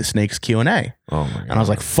moderate Jake the Snake's Q&A?" Oh my god. And I was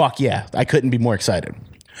like, "Fuck yeah!" I couldn't be more excited.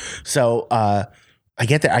 So I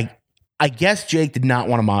get that. I guess Jake did not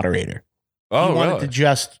want a moderator. Oh, he wanted really? to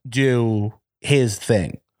just do his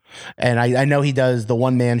thing. And I know he does the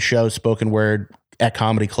one-man show, spoken word at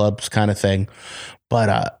comedy clubs kind of thing.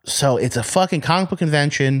 But so it's a fucking comic book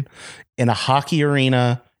convention in a hockey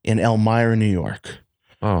arena in Elmira, New York.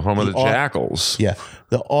 Oh, home of the Jackals. Yeah.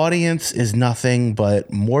 The audience is nothing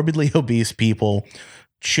but morbidly obese people,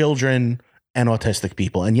 children, and autistic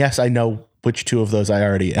people. And yes, I know which two of those I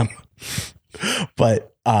already am.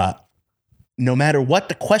 But no matter what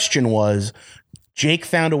the question was, Jake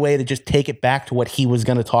found a way to just take it back to what he was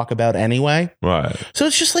going to talk about anyway. Right. So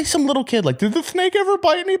it's just like some little kid, like, did the snake ever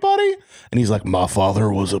bite anybody? And he's like, my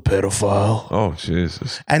father was a pedophile. Oh,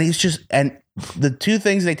 Jesus. And he's just, and the two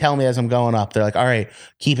things they tell me as I'm going up, they're like, all right,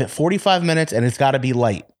 keep it 45 minutes and it's got to be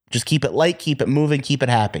light. Just keep it light, keep it moving, keep it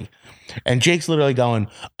happy. And Jake's literally going,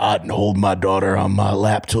 I didn't hold my daughter on my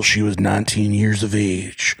lap till she was 19 years of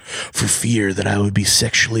age for fear that I would be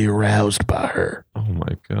sexually aroused by her. Oh,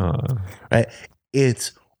 my God. Right?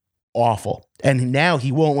 It's awful. And now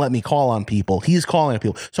he won't let me call on people. He's calling on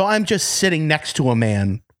people. So I'm just sitting next to a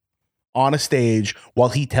man on a stage while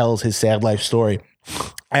he tells his sad life story.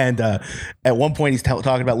 And at one point, he's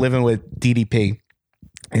talking about living with DDP.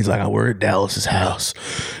 He's like, we're at Dallas's house,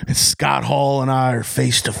 and Scott Hall and I are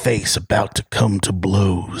face to face about to come to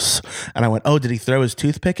blows. And I went, oh, did he throw his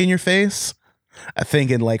toothpick in your face?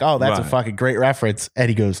 Thinking like, oh, that's a fucking great reference. And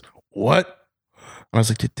he goes, what? And I was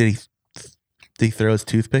like, did he throw his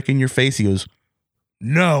toothpick in your face? He goes,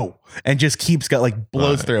 no. And just keeps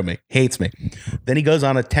blows through me, hates me. Then he goes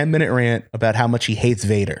on a 10-minute rant about how much he hates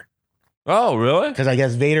Vader. Oh, really? Because I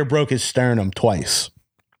guess Vader broke his sternum twice.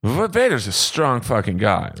 But Vader's a strong fucking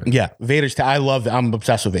guy. Yeah, Vader's. I'm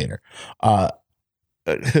obsessed with Vader.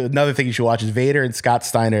 Another thing you should watch is Vader and Scott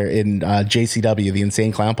Steiner in JCW, the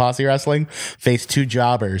Insane Clown Posse Wrestling, faced two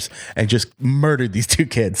jobbers and just murdered these two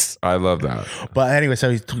kids. I love that. But anyway, so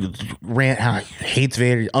he's rant how he hates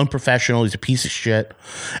Vader, he's unprofessional, he's a piece of shit.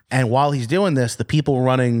 And while he's doing this, the people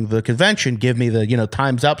running the convention give me the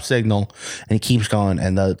time's up signal, and he keeps going.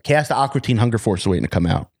 And the cast of Aqua Teen Hunger Force is waiting to come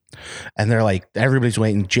out. And they're like, everybody's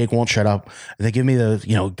waiting. Jake won't shut up. And they give me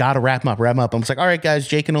the, gotta wrap him up. I'm just like, all right, guys,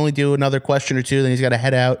 Jake can only do another question or two. Then he's got to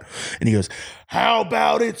head out. And he goes, how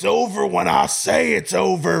about it's over when I say it's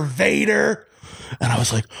over, Vader? And I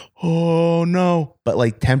was like, oh no. But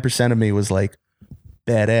like 10% of me was like,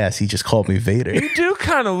 badass. He just called me Vader. You do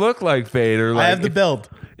kind of look like Vader. Like, I have the build.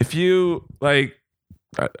 If you like,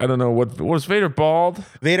 I don't know, what was Vader bald?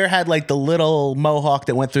 Vader had like the little mohawk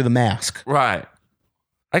that went through the mask. Right.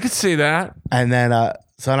 I could see that. And then,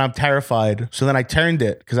 so then I'm terrified. So then I turned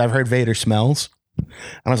it because I've heard Vader smells. And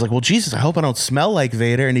I was like, well, Jesus, I hope I don't smell like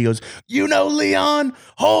Vader. And he goes, Leon,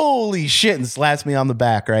 holy shit, and slaps me on the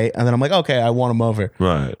back, right? And then I'm like, okay, I won him over.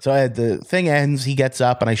 Right. So the thing ends, he gets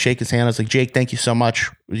up and I shake his hand. I was like, Jake, thank you so much.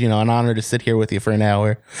 An honor to sit here with you for an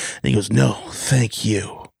hour. And he goes, no, thank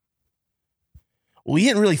you. Well, he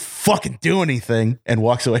didn't really fucking do anything, and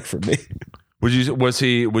walks away from me. Would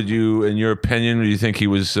you, in your opinion, do you think he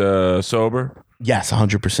was sober? Yes,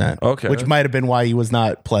 100%. Okay. Which might have been why he was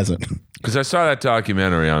not pleasant. Because I saw that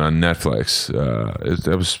documentary on Netflix.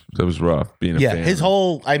 That was rough being a fan. His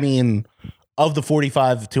whole, of the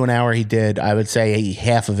 45 to an hour he did, I would say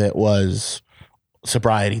half of it was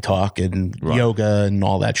sobriety talk and yoga and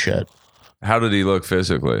all that shit. How did he look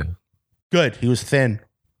physically? Good. He was thin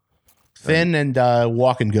and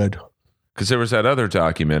walking good. Because there was that other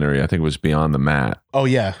documentary, I think it was Beyond the Mat. Oh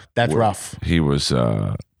yeah, that's rough. He was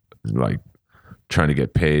like trying to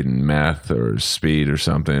get paid in meth or speed or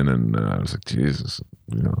something, and I was like, Jesus,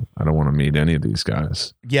 I don't want to meet any of these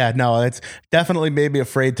guys. Yeah, no, it's definitely made me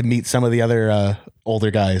afraid to meet some of the other older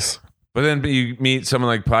guys. But then you meet someone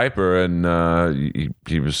like Piper, and he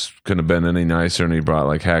couldn't have been any nicer, and he brought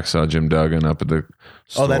like Hacksaw Jim Duggan up at the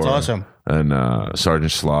store. Oh, that's awesome. And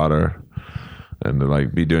Sergeant Slaughter. And to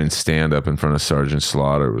like be doing stand up in front of Sergeant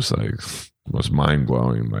Slaughter was like most mind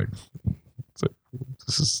blowing. Like, it's like,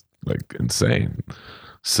 this is like insane.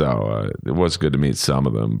 So it was good to meet some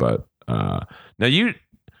of them. But now you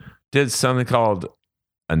did something called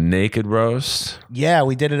a naked roast. Yeah,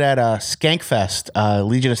 we did it at Skankfest.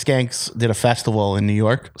 Legion of Skanks did a festival in New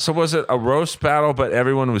York. So was it a roast battle, but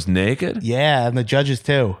everyone was naked? Yeah, and the judges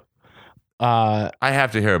too. I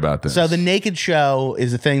have to hear about this. So the naked show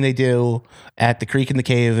is a thing they do at the Creek in the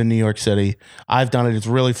Cave in New York City. I've done it. It's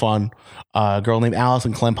really fun. A girl named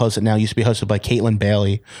Allison Klemp hosts it now. Used to be hosted by Caitlin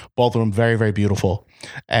Bailey. Both of them very, very beautiful.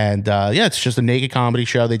 And yeah, it's just a naked comedy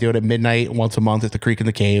show. They do it at midnight once a month at the Creek in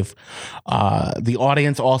the Cave. The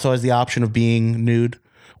audience also has the option of being nude.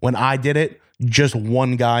 When I did it, just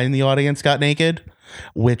one guy in the audience got naked,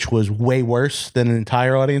 which was way worse than an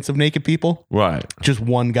entire audience of naked people. Right. Just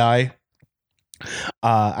one guy.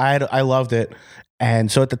 I loved it.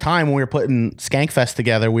 And so at the time when we were putting Skankfest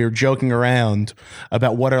together, we were joking around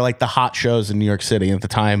about what are like the hot shows in New York City. And at the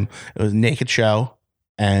time, it was Naked Show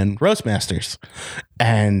and Roastmasters.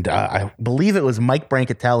 And I believe it was Mike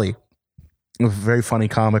Brancatelli, a very funny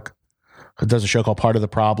comic who does a show called Part of the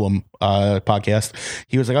Problem podcast.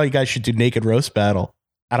 He was like, oh, you guys should do Naked Roast Battle.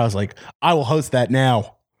 And I was like, I will host that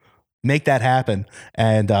now. Make that happen.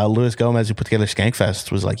 And Luis Gomez, who put together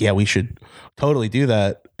Skankfest, was like, yeah, we should totally do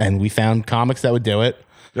that. And we found comics that would do it.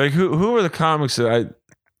 Like who are the comics that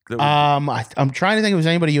I'm trying to think if there's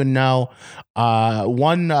anybody you would know.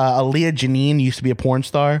 One, Aaliyah Janine used to be a porn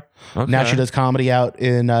star. Okay. Now she does comedy out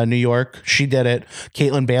in New York. She did it.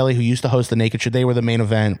 Caitlin Bailey, who used to host the Naked Show, they were the main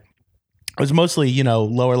event. It was mostly,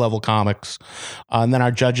 lower level comics. And then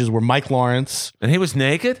our judges were Mike Lawrence. And he was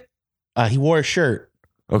naked? He wore a shirt.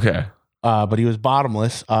 Okay. But he was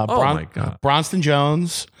bottomless. Oh my God. Bronston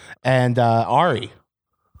Jones and Ari.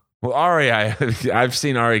 Well, Ari, I've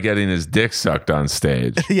seen Ari getting his dick sucked on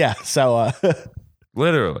stage. Yeah. So,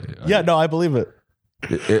 Literally. yeah, no, I believe it.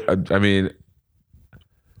 I mean,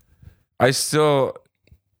 I still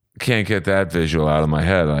can't get that visual out of my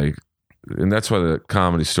head. Like, and that's why the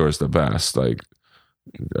Comedy Store is the best. Like,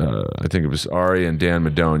 I think it was Ari and Dan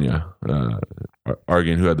Madonia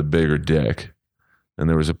arguing who had the bigger dick. And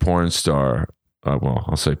there was a porn star, well,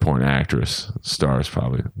 I'll say porn actress. Star is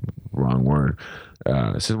probably the wrong word.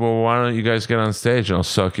 I said, well, why don't you guys get on stage and I'll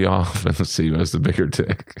suck you off and see who has the bigger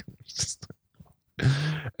dick.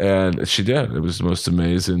 And she did. It was the most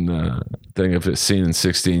amazing thing I've seen in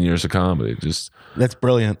 16 years of comedy. That's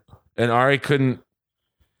brilliant. And Ari couldn't,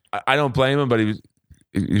 I don't blame him, but he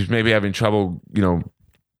was maybe having trouble,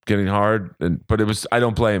 getting hard, but I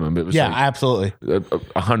don't blame him. It was absolutely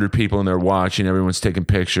 100 people in there watching, everyone's taking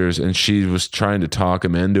pictures, and she was trying to talk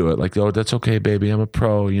him into it, like, oh, that's okay, baby, I'm a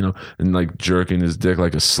pro, and like jerking his dick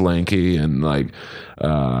like a slinky, and like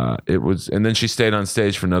it was, and then she stayed on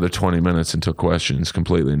stage for another 20 minutes and took questions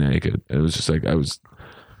completely naked. It was just like I was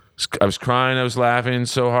crying, I was laughing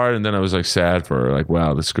so hard, and then I was like sad for her, like,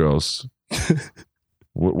 wow, this girl's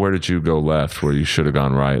where did you go left where you should have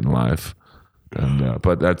gone right in life? And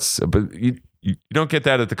but you don't get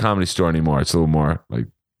that at the Comedy Store anymore. It's a little more like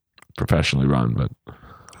professionally run. But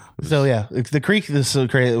so yeah, the Creek. This is so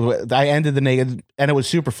crazy. I ended the naked, and it was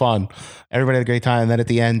super fun. Everybody had a great time. And then at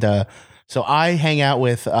the end, so I hang out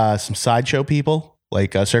with some sideshow people,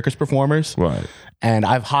 like circus performers, right? And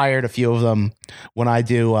I've hired a few of them when I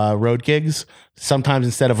do road gigs. Sometimes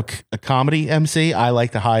instead of a comedy MC, I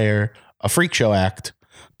like to hire a freak show act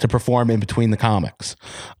to perform in between the comics.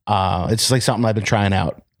 It's just like something I've been trying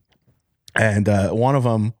out. And one of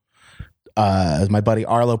them is my buddy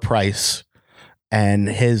Arlo Price, and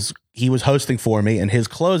he was hosting for me, and his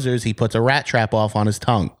closers, he puts a rat trap off on his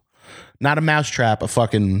tongue. Not a mouse trap, a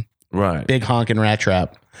fucking big honking rat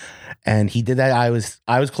trap. And he did that. I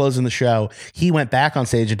was closing the show. He went back on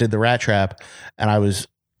stage and did the rat trap, and I was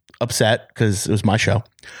upset because it was my show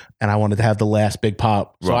and I wanted to have the last big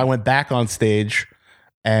pop. So I went back on stage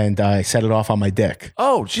and I set it off on my dick.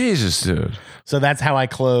 Oh, Jesus, dude. So that's how I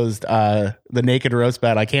closed the Naked Roast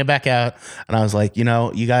Battle. I came back out and I was like, you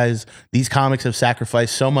guys, these comics have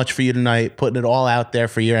sacrificed so much for you tonight, putting it all out there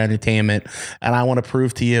for your entertainment. And I want to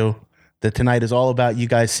prove to you that tonight is all about you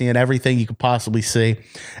guys seeing everything you could possibly see.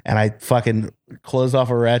 And I fucking closed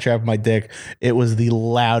off a rat trap with my dick. It was the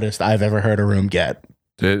loudest I've ever heard a room get.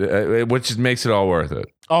 Which makes it all worth it.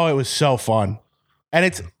 Oh, it was so fun. And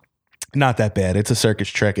it's not that bad. It's a circus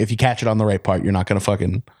trick. If you catch it on the right part, you're not going to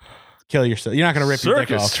fucking kill yourself. You're not going to rip your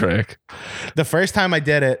dick off. Circus trick. The first time I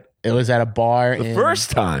did it, it was at a bar.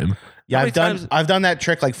 First time? Yeah, I've done that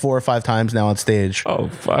trick like 4 or 5 times now on stage. Oh,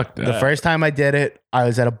 fuck that. The first time I did it, I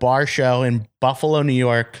was at a bar show in Buffalo, New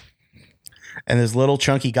York. And this little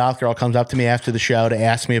chunky goth girl comes up to me after the show to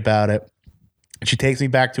ask me about it. And she takes me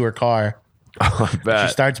back to her car. Oh, I bet.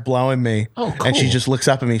 She starts blowing me. Oh, cool. And she just looks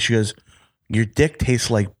up at me. She goes, "Your dick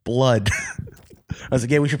tastes like blood." I was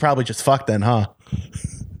like, "Yeah, we should probably just fuck then, huh?"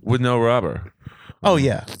 With no rubber. Oh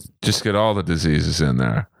yeah. Just get all the diseases in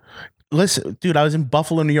there. Listen, dude, I was in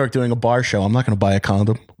Buffalo, New York doing a bar show. I'm not going to buy a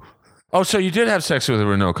condom. Oh, so you did have sex with her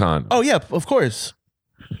with no condom? Oh yeah, of course.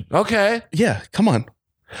 Okay. Yeah, come on.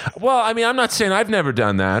 Well, I mean, I'm not saying I've never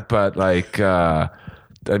done that, but like, I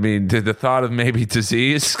mean, did the thought of maybe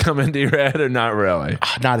disease come into your head or not really?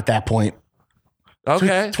 Not at that point.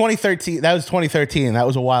 Okay. 2013. That was 2013. That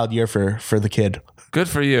was a wild year for the kid. Good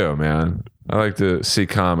for you, man. I like to see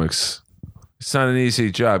comics. It's not an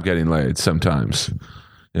easy job getting laid sometimes.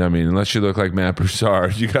 Yeah, I mean, unless you look like Matt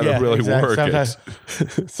Broussard, you got to really work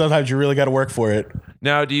it. Sometimes you really got to work for it.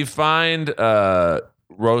 Now, do you find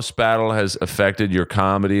roast battle has affected your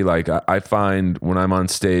comedy? Like, I find when I'm on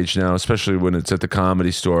stage now, especially when it's at the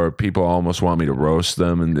Comedy Store, people almost want me to roast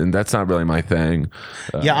them, and that's not really my thing.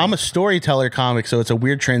 Yeah, I'm a storyteller comic, so it's a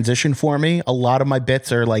weird transition for me. A lot of my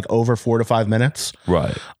bits are like over 4 to 5 minutes.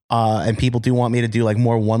 Right. And people do want me to do like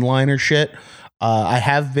more one-liner shit. I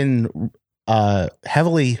have been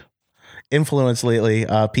heavily influenced lately.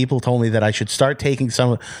 People told me that I should start taking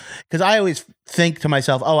some, because I always think to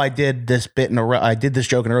myself, oh, I did this bit in a row, I did this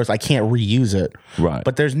joke in a roast, I can't reuse it. Right.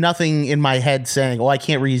 But there's nothing in my head saying, oh, I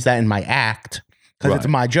can't reuse that in my act because it's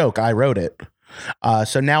my joke. I wrote it.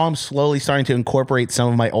 So now I'm slowly starting to incorporate some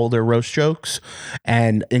of my older roast jokes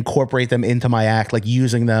and incorporate them into my act, like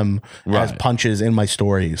using them as punches in my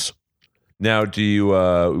stories. Now, do you?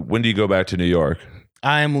 When do you go back to New York?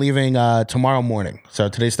 I'm leaving tomorrow morning. So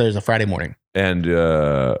today's Thursday, Friday morning. And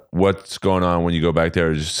what's going on when you go back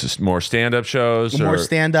there? Just more stand-up shows? More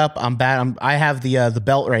stand-up. I'm bad. I have the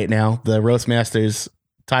belt right now, the Roast Masters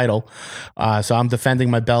title. So I'm defending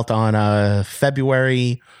my belt on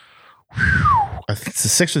February. I think it's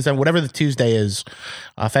the 6th or 7th, whatever the Tuesday is,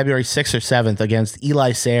 February 6th or 7th against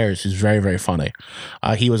Eli Sayers, who's very, very funny.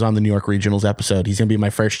 He was on the New York Regionals episode. He's going to be my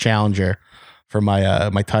first challenger for my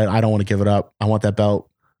my title. I don't want to give it up. I want that belt.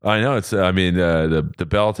 I know it's. I mean, the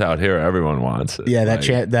belt out here, everyone wants it. Yeah,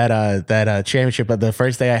 that championship. But the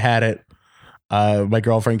first day I had it, my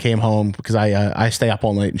girlfriend came home because I stay up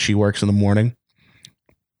all night and she works in the morning.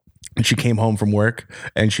 And she came home from work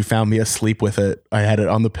and she found me asleep with it. I had it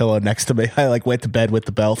on the pillow next to me. I like went to bed with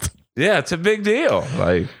the belt. Yeah, it's a big deal.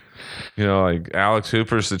 Like, you know, like Alex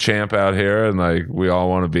Hooper's the champ out here, and like we all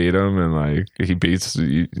want to beat him, and like he beats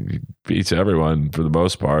everyone for the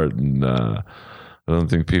most part. And I don't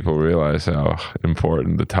think people realize how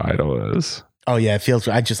important the title is. Oh yeah, it feels.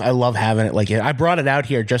 I love having it. Like I brought it out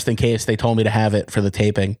here just in case they told me to have it for the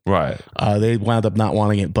taping. Right. They wound up not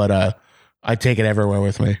wanting it, but I take it everywhere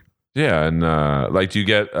with me. Yeah, and like, do you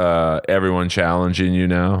get everyone challenging you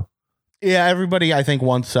now? Yeah, everybody I think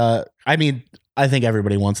wants. I think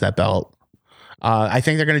everybody wants that belt. I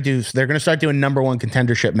think they're gonna start doing number one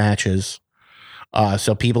contendership matches.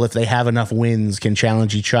 So people, if they have enough wins, can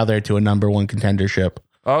challenge each other to a number one contendership.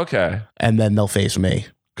 Okay. And then they'll face me.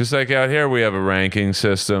 Because like out here we have a ranking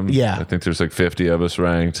system. Yeah. I think there's like 50 of us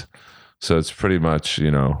ranked, so it's pretty much,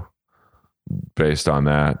 you know, based on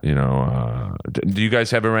that, you know. Do you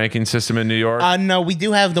guys have a ranking system in New York? No, we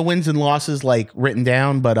do have the wins and losses like written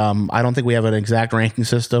down, but I don't think we have an exact ranking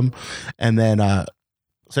system. And then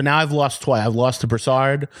so now I've lost twice. I've lost to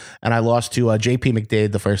Broussard and I lost to JP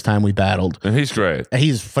McDade the first time we battled. And he's great.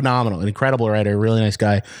 He's phenomenal, an incredible writer, really nice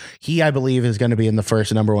guy. He, I believe, is going to be in the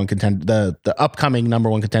first number one contender, the upcoming number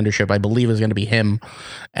one contendership. I believe is going to be him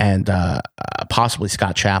and possibly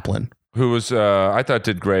Scott Chaplin, who was I thought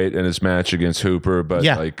did great in his match against Hooper, but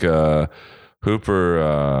like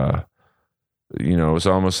Hooper, you know, it was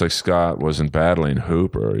almost like Scott wasn't battling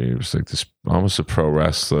Hooper. He was like this almost a pro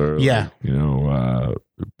wrestler. Yeah, like, you know,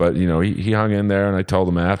 but you know, he hung in there, and I told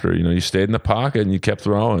him after, you know, you stayed in the pocket and you kept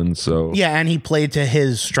throwing. So yeah, and he played to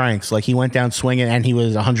his strengths. Like he went down swinging, and he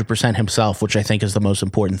was 100% himself, which I think is the most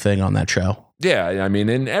important thing on that show. Yeah, I mean,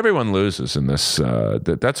 and everyone loses in this.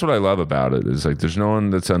 That's what I love about it. Is like there's no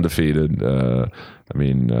one that's undefeated. I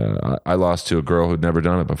mean, I lost to a girl who'd never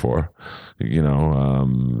done it before, you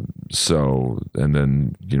know. So, and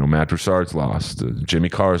then, you know, Matt Broussard's lost, Jimmy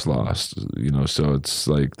Carr's lost, you know. So it's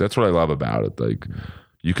like that's what I love about it. Like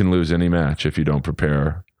you can lose any match if you don't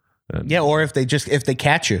prepare. Yeah, or if they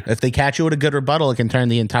catch you with a good rebuttal, it can turn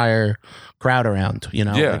the entire crowd around. You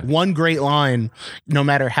know, yeah. Like one great line, no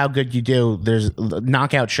matter how good you do, there's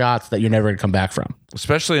knockout shots that you're never gonna come back from.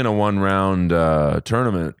 Especially in a 1-round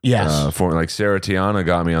tournament. Yes, for like Sarah Tiana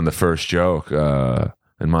got me on the first joke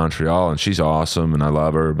in Montreal, and she's awesome, and I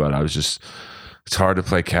love her. But I was just, it's hard to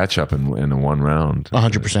play catch up in a 1 round.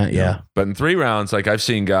 100%, yeah. But in 3 rounds, like I've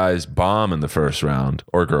seen guys bomb in the first round,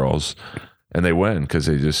 or girls. and they win because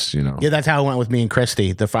they just, you know. Yeah, that's how it went with me and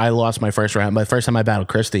Christy. I lost my first round. My first time I battled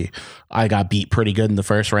Christy, I got beat pretty good in the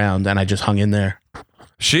first round, and I just hung in there.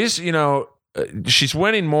 She's, you know, she's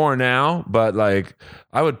winning more now, but like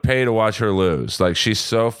I would pay to watch her lose. Like she's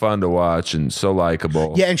so fun to watch and so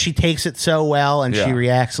likable. Yeah, and she takes it so well, and she Yeah.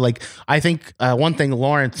 reacts like I think one thing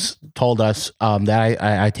Lawrence told us that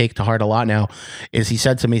I take to heart a lot now is he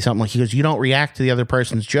said to me something like, he goes, "You don't react to the other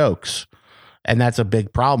person's jokes," and that's a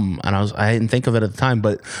big problem. And I didn't think of it at the time,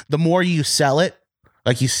 but the more you sell it,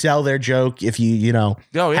 like you sell their joke, if you know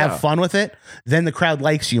Oh, yeah. have fun with it, then the crowd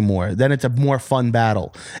likes you more. Then it's a more fun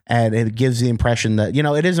battle, and it gives the impression that, you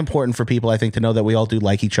know, it is important for people, I think, to know that we all do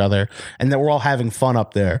like each other and that we're all having fun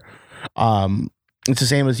up there. It's the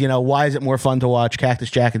same as, you know, why is it more fun to watch Cactus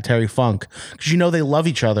Jack and Terry Funk? Because you know they love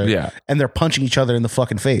each other, Yeah. and they're punching each other in the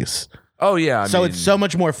fucking face. Oh yeah. So it's so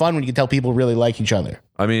much more fun when you can tell people really like each other.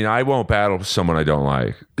 I mean, I won't battle someone I don't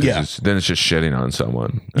like. 'Cause Yeah. then it's just shitting on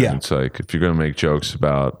someone. And Yeah. It's like if you're gonna make jokes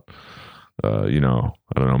about, you know,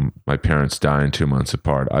 I don't know, my parents dying 2 months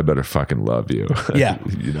apart, I better fucking love you. Yeah,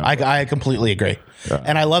 You know? I completely agree.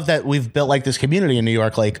 And I love that we've built like this community in New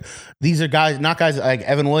York. Like these are guys, not guys like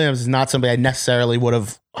Evan Williams is not somebody I necessarily would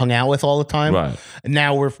have hung out with all the time. Right. And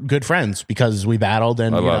now we're good friends because we battled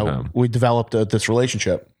and I you love know him. we developed this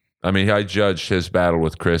relationship. I mean, I judged his battle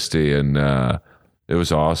with Christy, and it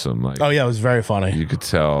was awesome. Like, Oh yeah, it was very funny. you could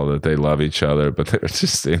tell that they love each other, but they're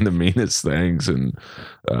just saying the meanest things. And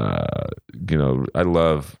you know, I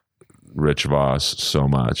love Rich Voss so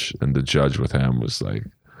much, and the judge with him was like,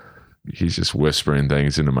 he's just whispering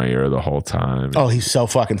things into my ear the whole time. Oh, he's so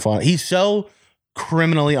fucking fun. He's so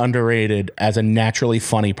criminally underrated as a naturally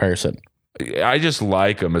funny person. I just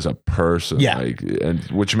like him as a person, Yeah. like, and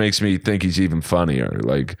which makes me think he's even funnier.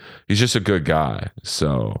 Like, he's just a good guy.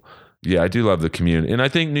 So, yeah, I do love the community, and I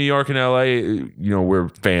think New York and LA, you know, we're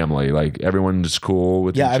family. Like, everyone's cool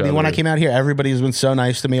with. Yeah, each I mean, when I other. came out here, everybody's been so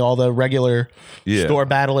nice to me. All the regular Yeah. store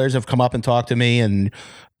battlers have come up and talked to me and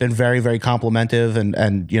been very, very complimentive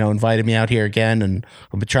and you know, invited me out here again and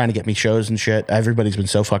been trying to get me shows and shit. Everybody's been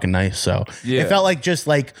so fucking nice. So Yeah. it felt like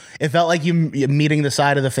you meeting the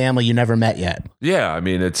side of the family you never met yet. Yeah, I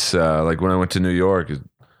mean, it's like when I went to New York,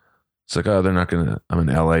 it's like, oh, they're not gonna. I'm an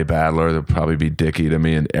LA battler. They'll probably be dicky to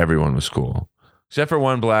me, and everyone was cool, except for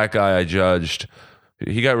one black guy I judged.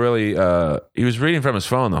 He got really. He was reading from his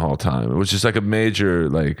phone the whole time. It was just like a major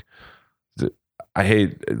like. I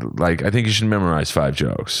hate, like, I think you should memorize 5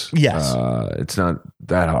 jokes. Yes. It's not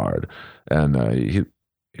that hard. And he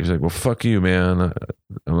was like, well, fuck you, man.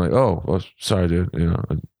 I'm like, oh, well, sorry, dude. You know,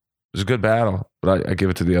 it was a good battle, but I give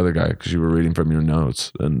it to the other guy because you were reading from your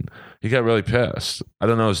notes. And he got really pissed. I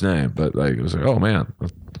don't know his name, but like, it was like, oh, man,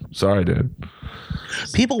 sorry, dude.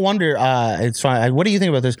 People wonder, it's fine. What do you think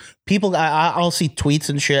about this? People, I'll see tweets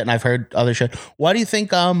and shit, and I've heard other shit. Why do you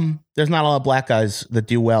think there's not a lot of black guys that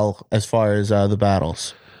do well as far as the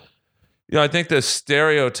battles? You know, I think the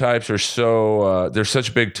stereotypes are so they're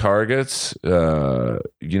such big targets. You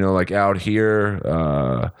know, like out here,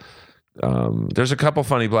 there's a couple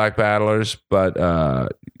funny black battlers, but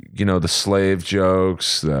you know, the slave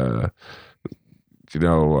jokes, it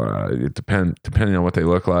depending on what they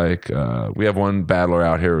look like. We have one battler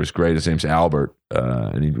out here who's great. His name's Albert,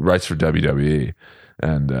 and he writes for WWE,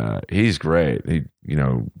 and he's great.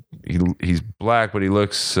 He's black, but he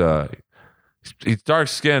looks. He's dark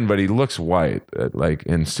skinned, but he looks white.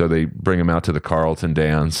 And so they bring him out to the Carlton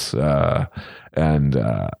dance, and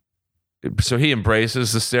so he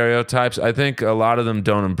embraces the stereotypes. I think a lot of them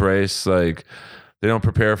don't embrace, like, they don't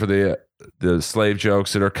prepare for the slave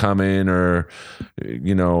jokes that are coming, or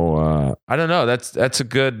I don't know. That's a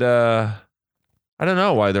good. I don't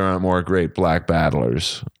know why there aren't more great black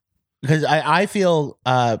battlers. Because I feel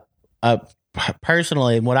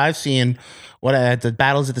personally, what I've seen, at the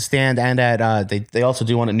battles at the stand and at they also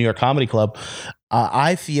do one at New York Comedy Club.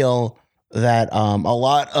 I feel that a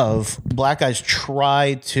lot of black guys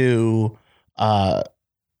try to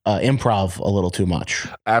improv a little too much.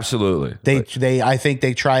 Absolutely. I think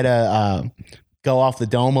they try to go off the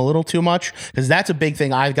dome a little too much, because that's a big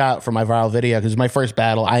thing I got from my viral video. Because my first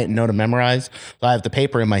battle, I didn't know to memorize, so I have the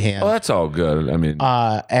paper in my hand. Oh, that's all good. I mean,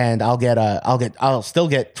 and I'll still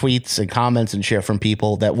get tweets and comments and shit from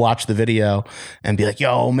people that watch the video and be like,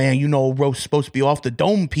 "Yo, man, you know, roast's supposed to be off the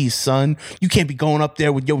dome piece, son. You can't be going up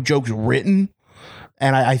there with your jokes written."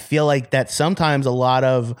 And I feel like that sometimes a lot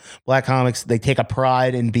of black comics, they take a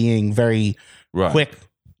pride in being very right. quick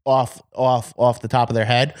off the top of their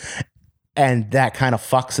head. and that kind of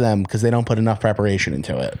fucks them because they don't put enough preparation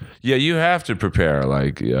into it. Yeah, you have to prepare.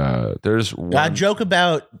 Like, there's one. A joke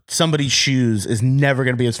about somebody's shoes is never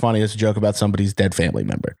going to be as funny as a joke about somebody's dead family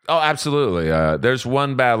member. Oh, absolutely. There's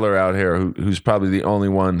one battler out here who's probably the only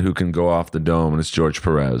one who can go off the dome, and it's George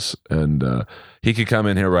Perez. And he could come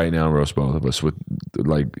in here right now and roast both of us with,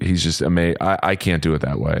 like, he's just amazing. I can't do it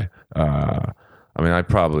that way. I mean, I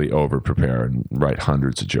probably over prepare and write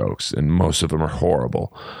hundreds of jokes, and most of them are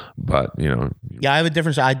horrible. But Yeah, I have a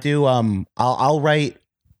difference. I do. I'll write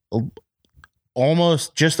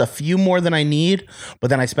almost just a few more than I need, but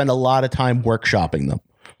then I spend a lot of time workshopping them.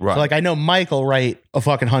 right, So, like, I know Mike will write a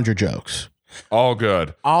fucking 100 jokes. all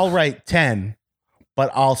good. I'll write 10,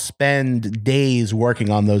 but I'll spend days working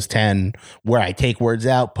on those 10 where I take words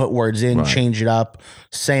out, put words in, Right. change it up,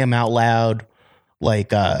 say them out loud.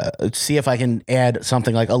 Like, see if I can add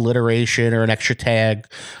something like alliteration or an extra tag.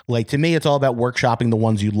 Like, to me, it's all about workshopping the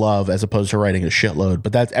ones you love as opposed to writing a shitload.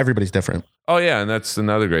 But that's everybody's different. Oh yeah, and that's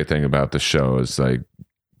another great thing about the show is like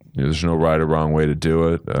there's no right or wrong way to do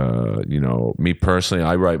it. Me personally,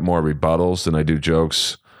 I write more rebuttals than I do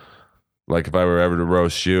jokes. Like if I were ever to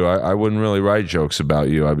roast you, I wouldn't really write jokes about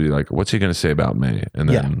you. I'd be like, what's he going to say about me? And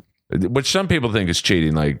then, which some people think is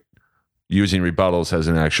cheating, like using rebuttals as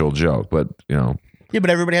an actual joke. But Yeah, but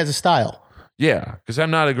everybody has a style. yeah, because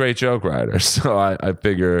I'm not a great joke writer, so I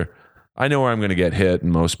figure I know where I'm going to get hit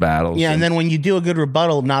in most battles. Yeah, and then when you do a good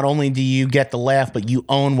rebuttal, not only do you get the laugh, but you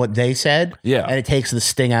own what they said. Yeah. And it takes the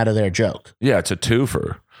sting out of their joke. Yeah, it's a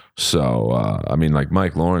twofer. So, I mean, like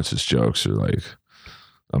Mike Lawrence's jokes are like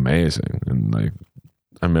amazing. And like,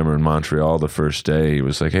 I remember in Montreal the first day, he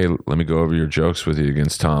was like, hey, let me go over your jokes with you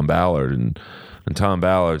against Tom Ballard. And Tom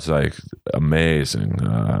Ballard's like amazing.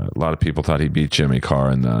 A lot of people thought he beat Jimmy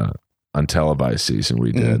Carr in the untelevised season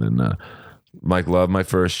we did. And Mike loved my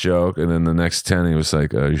first joke. And then the next 10, he was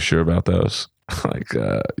like, you sure about those? Like,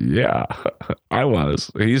 yeah, I was.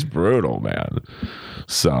 He's brutal, man.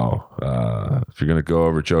 So if you're going to go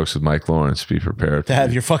over jokes with Mike Lawrence, be prepared To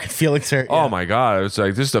have your fucking feelings hurt. Oh my God. It's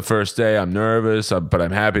like, this is the first day. I'm nervous, but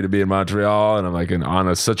I'm happy to be in Montreal. And I'm like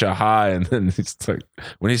on such a high. And then it's like,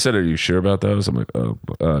 when he said, are you sure about those? I'm like, oh,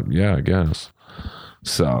 yeah, I guess.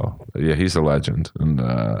 So yeah, he's a legend. And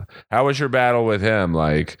how was your battle with him?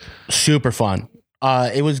 Like, Super fun.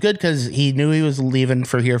 It was good because he knew he was leaving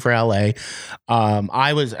for LA.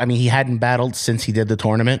 He hadn't battled since he did the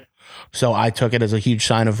tournament. So I took it as a huge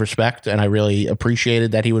sign of respect, and I really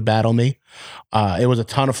appreciated that he would battle me. It was a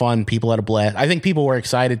ton of fun. People had a blast. I think people were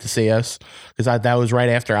excited to see us because that was right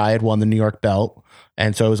after I had won the New York belt.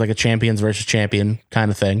 And so it was like a champions versus champion kind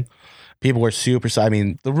of thing. People were super. I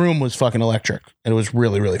mean, the room was fucking electric, and it was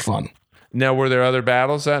really, really fun. now, were there other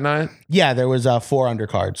battles that night? Yeah, there was 4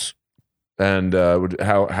 undercards. And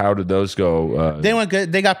how did those go? They went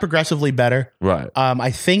good. They got progressively better. Right.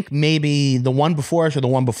 I think maybe the one before us or the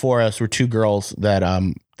one before us were 2 girls that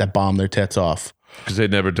bombed their tits off. Because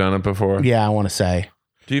they'd never done it before? Yeah, I want to say.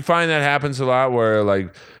 Do you find that happens a lot where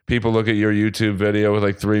like people look at your YouTube video with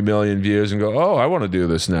like 3 million views and go, oh, I want to do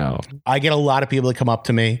this now? I get a lot of people that come up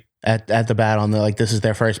to me at the battle and they're like, this is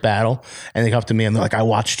their first battle. And they come up to me and they're like, I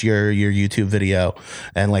watched your YouTube video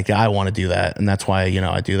and like, I want to do that. And that's why,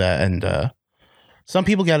 I do that. And some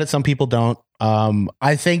people get it, some people don't.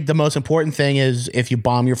 I think the most important thing is if you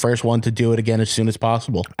bomb your first one to do it again as soon as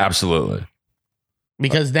possible. Absolutely.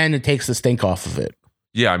 Because then it takes the stink off of it.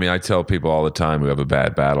 Yeah, I mean, I tell people all the time who have a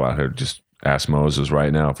bad battle out here, just ask Moses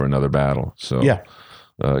right now for another battle. So Yeah.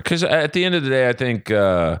 Because at the end of the day, I think,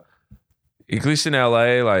 at least in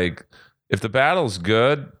LA, like if the battle's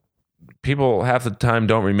good, people half the time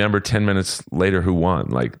don't remember 10 minutes later who won.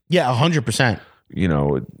 Like, Yeah, 100%.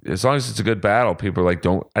 as long as it's a good battle, people are like,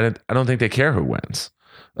 I don't think they care who wins.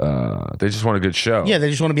 They just want a good show. Yeah, they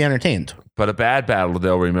just want to be entertained. But a bad battle,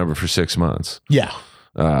 they'll remember for 6 months. Yeah.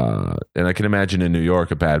 And I can imagine in New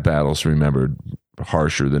York, a bad battle's remembered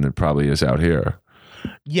harsher than it probably is out here.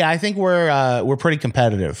 Yeah, I think we're pretty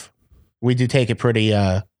competitive. We do take it pretty.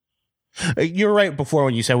 You're right before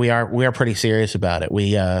when you said we are pretty serious about it.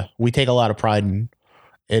 We take a lot of pride in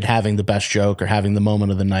it having the best joke or having the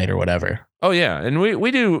moment of the night or whatever. Oh yeah, and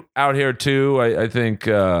we do out here too. I think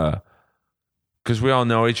because we all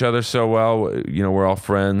know each other so well. We're all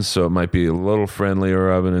friends, so it might be a little friendlier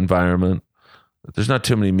of an environment. There's not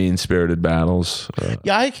too many mean-spirited battles.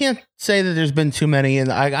 Yeah, I can't say that there's been too many,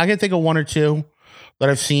 and I can think of 1 or 2 that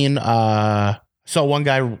I've seen. Saw one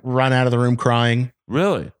guy run out of the room crying,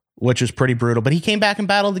 Really? which was pretty brutal. But he came back and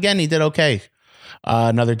battled again. He did okay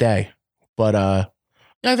another day. But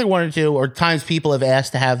I think one or two, or times people have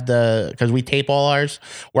asked to have because we tape all ours.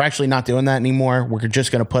 We're actually not doing that anymore. We're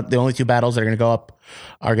just going to put the only 2 battles that are going to go up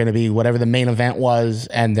are going to be whatever the main event was,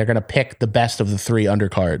 and they're going to pick the best of the 3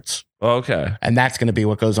 undercards. Okay. And that's going to be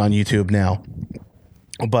what goes on YouTube now.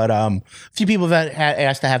 But a few people have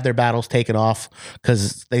asked to have their battles taken off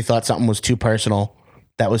because they thought something was too personal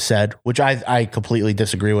that was said, which I completely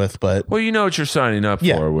disagree with. But Well, you know what you're signing up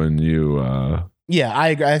for when you. Yeah, I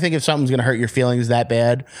agree. I think if something's going to hurt your feelings that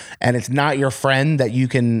bad and it's not your friend that you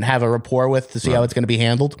can have a rapport with to see how it's going to be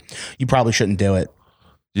handled, you probably shouldn't do it.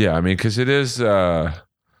 Yeah, I mean, because it is, you know,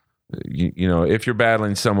 if you're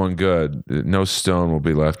battling someone good, no stone will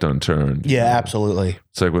be left unturned. Yeah, absolutely.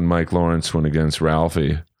 It's like when Mike Lawrence went against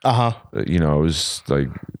Ralphie. Uh-huh. You know, it was like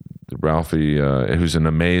Ralphie, who's an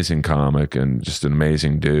amazing comic and just an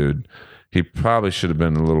amazing dude. He probably should have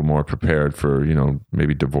been a little more prepared for, you know,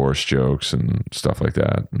 maybe divorce jokes and stuff like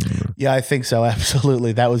that. Yeah, I think so.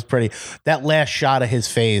 Absolutely. That was pretty. That last shot of his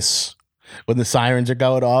face when the sirens are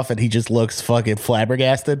going off and he just looks fucking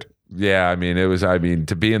flabbergasted. Yeah, I mean,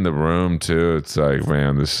 to be in the room too, it's like,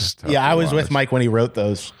 man, this is tough. Yeah, I was with Mike when he wrote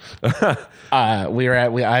those. Or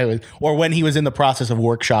when he was in the process of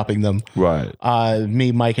workshopping them. Right.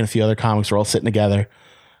 Me, Mike, and a few other comics were all sitting together.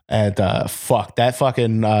 And fuck, that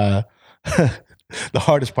fucking the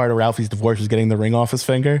hardest part of Ralphie's divorce is getting the ring off his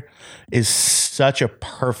finger is such a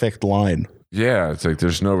perfect line. Yeah, it's like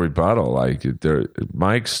there's no rebuttal. Like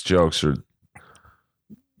Mike's jokes are,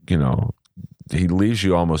 you know, he leaves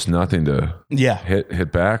you almost nothing to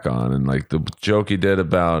hit back on. And like the joke he did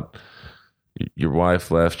about your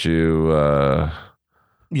wife left you.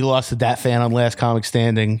 You lost to that fan on Last Comic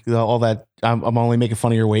Standing. All that. I'm only making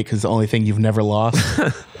fun of your weight because it's the only thing you've never lost.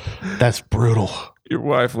 That's brutal. Your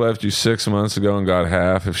wife left you 6 months ago and got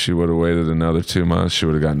half. If she would have waited another 2 months, she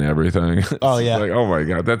would have gotten everything. Oh, yeah. Like, oh my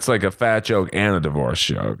God. That's like a fat joke and a divorce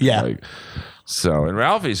joke. Yeah. Like, so, and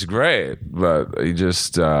Ralphie's great, but he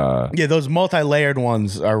just. Yeah, those multi-layered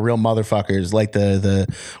ones are real motherfuckers. Like the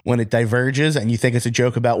when it diverges and you think it's a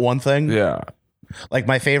joke about one thing. Yeah. Like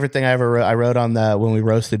my favorite thing I wrote on when we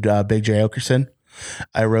roasted Big J Okerson.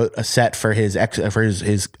 I wrote a set for his at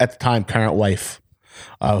the time current wife.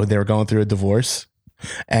 They were going through a divorce.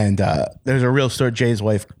 And there's a real story. Jay's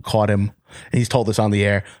wife caught him, and he's told this on the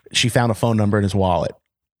air. She found a phone number in his wallet,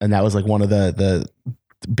 and that was like one of the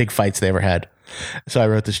big fights they ever had. So I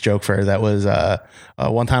wrote this joke for her that was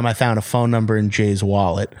one time I found a phone number in Jay's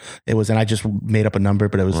wallet. It was, and I just made up a number,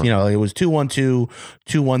 but it was, you know, it was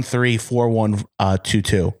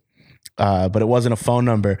 212-213-4122. But it wasn't a phone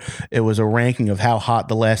number. It was a ranking of how hot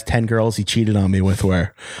the last 10 girls he cheated on me with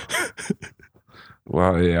were.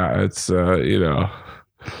 Well, yeah, it's, you know.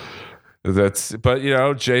 But you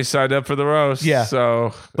know, Jay signed up for the roast. Yeah.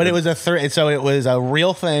 So, but it was so it was a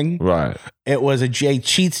real thing. Right. It was a Jay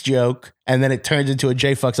cheats joke, and then it turns into a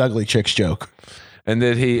Jay fucks ugly chicks joke. And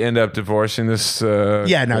did he end up divorcing this?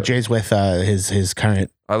 Yeah. Now Jay's with his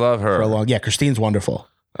current. I love her. For a long. Yeah, Christine's wonderful.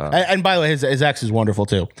 And by the way, his ex is wonderful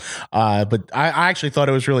too. But I actually thought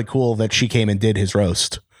it was really cool that she came and did his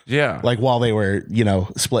roast. Yeah. Like while they were, you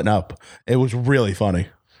know, splitting up. It was really funny.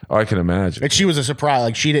 Oh, I can imagine. And she was a surprise.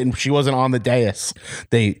 Like she wasn't on the dais.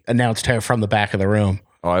 They announced her from the back of the room.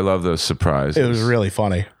 Oh, I love those surprises. It was really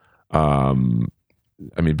funny. I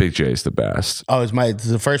mean, Big J's the best. Oh, it's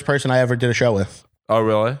the first person I ever did a show with. Oh,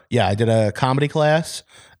 really? Yeah, I did a comedy class,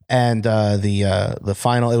 and the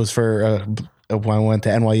final, it was for when I went to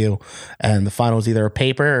NYU, and the final was either a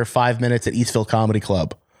paper or 5 minutes at Eastville Comedy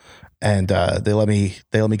Club, and they let me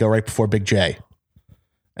go right before Big J.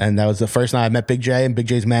 And that was the first night I met Big J, and Big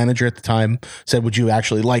J's manager at the time said, "Would you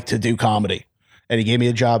actually like to do comedy?" And he gave me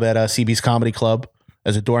a job at CB's Comedy Club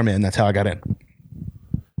as a doorman. That's how I got in.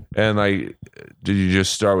 And like, did you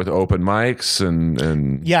just start with open mics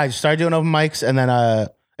and? Yeah, I started doing open mics, and then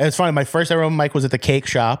it's funny. My first ever open mic was at the Cake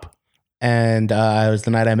Shop, and it was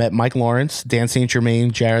the night I met Mike Lawrence, Dan St.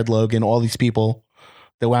 Germain, Jared Logan, all these people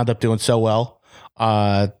that wound up doing so well.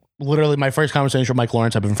 Literally, my first conversation with Mike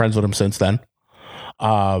Lawrence, I've been friends with him since then.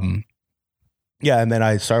 Yeah, and then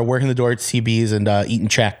I started working the door at CB's and eating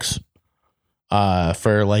checks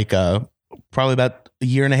for like probably about a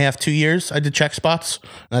year and a half, 2 years. I did check spots.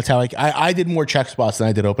 And that's how I did more check spots than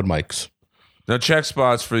I did open mics. Now, check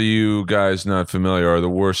spots for you guys not familiar are the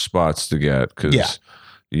worst spots to get because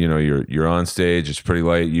you know you're on stage. It's pretty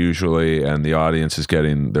late usually, and the audience is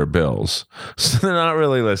getting their bills, so they're not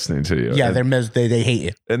really listening to you. Yeah, they hate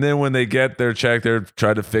you. And then when they get their check, they're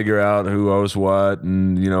trying to figure out who owes what,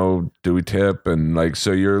 and you know, do we tip? And like,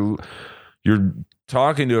 so you're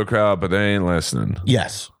talking to a crowd, but they ain't listening.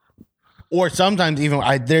 Yes. Or sometimes even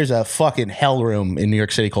there's a fucking hell room in New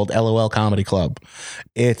York City called LOL Comedy Club.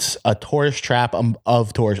 It's a tourist trap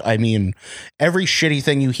of tourists. I mean, every shitty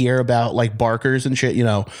thing you hear about like Barkers and shit,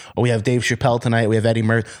 we have Dave Chappelle tonight, we have Eddie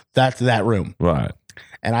Murphy, that's that room. Right.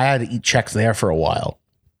 And I had to eat checks there for a while.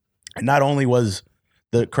 And not only was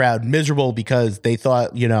the crowd miserable because they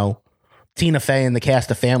thought, Tina Fey and the cast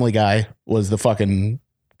of Family Guy was the fucking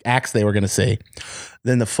acts they were going to see,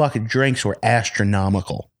 then the fucking drinks were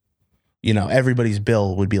astronomical. Everybody's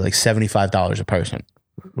bill would be like $75 a person.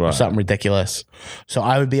 Right. Or something ridiculous. So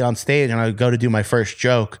I would be on stage and I would go to do my first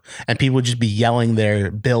joke and people would just be yelling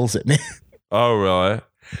their bills at me. Oh, really?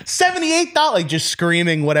 $78, like just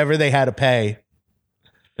screaming whatever they had to pay.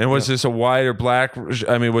 And was this a white or black?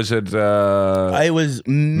 I mean, was it? It was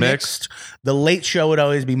mixed. The Late Show would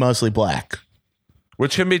always be mostly black.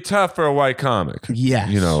 Which can be tough for a white comic. Yes.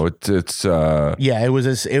 It's yeah, it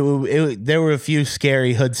was there were a few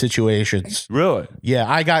scary hood situations. Really? Yeah,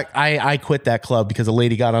 I quit that club because a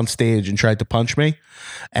lady got on stage and tried to punch me,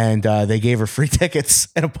 and they gave her free tickets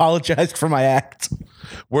and apologized for my act.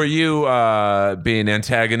 Were you being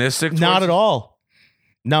antagonistic? Not at all.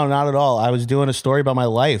 No, not at all. I was doing a story about my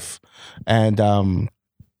life, and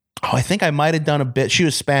I think I might have done a bit. She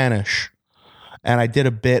was Spanish. And I did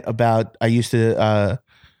a bit about, I used to,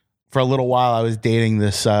 for a little while, I was dating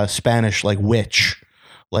this Spanish, like, witch.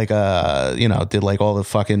 Like, did, like, all the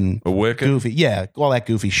fucking a Wiccan? Goofy. Yeah, all that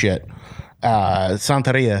goofy shit.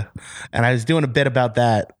 Santeria. And I was doing a bit about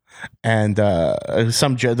that. And the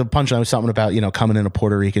punchline was something about, coming in a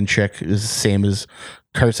Puerto Rican chick is the same as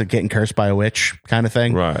getting cursed by a witch kind of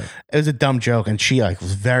thing. Right. It was a dumb joke. And she,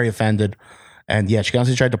 was very offended. And yeah, she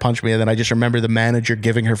constantly tried to punch me. And then I just remember the manager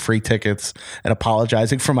giving her free tickets and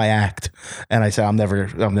apologizing for my act. And I said, I'm never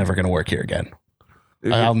going to work here again.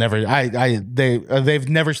 I'll never, they've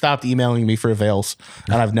never stopped emailing me for avails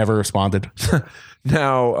and I've never responded.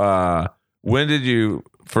 Now, when did you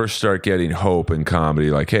first start getting hope in comedy?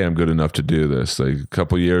 Like, hey, I'm good enough to do this. Like a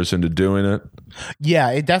couple years into doing it?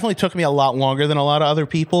 Yeah, it definitely took me a lot longer than a lot of other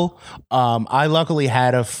people. I luckily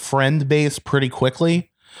had a friend base pretty quickly.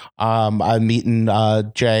 I'm meeting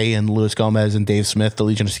Jay and Luis Gomez and Dave Smith, the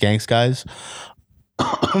Legion of Skanks guys.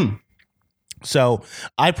 So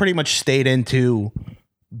I pretty much stayed in to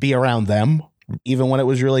be around them, even when it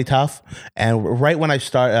was really tough. And right when I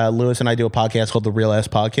started, Luis and I do a podcast called The Real Ass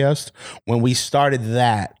Podcast. When we started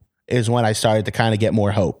that is when I started to kind of get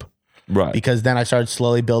more hope. Right. Because then I started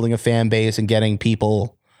slowly building a fan base and getting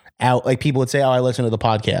people out. Like people would say, oh, I listen to the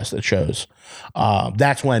podcast at shows.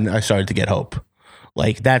 That's when I started to get hope.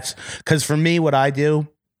 Like that's because for me, what I do,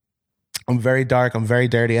 I'm very dark, I'm very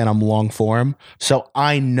dirty, and I'm long form. So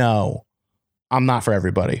I know I'm not for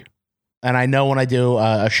everybody. And I know when I do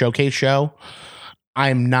a showcase show,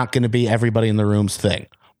 I'm not going to be everybody in the room's thing.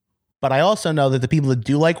 But I also know that the people that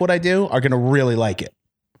do like what I do are going to really like it.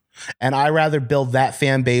 And I rather build that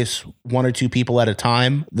fan base, one or two people at a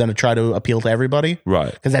time, than to try to appeal to everybody.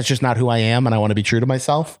 Right. Because that's just not who I am, and I want to be true to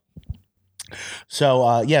myself.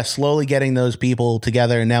 So, slowly getting those people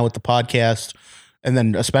together, and now with the podcast, and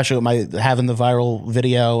then especially with having the viral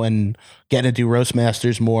video and getting to do Roast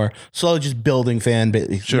Masters more, slowly just building fan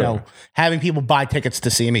base. Sure. Having people buy tickets to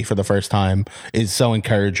see me for the first time is so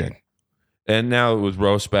encouraging. And now with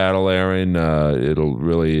Roast Battle airing, it'll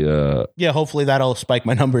really... hopefully that'll spike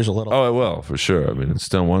my numbers a little. Oh, it will, for sure. I mean, it's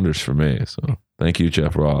done wonders for me. So thank you,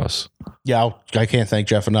 Jeff Ross. Yeah, I can't thank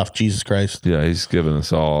Jeff enough. Jesus Christ. Yeah, he's given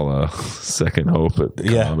us all a second hope at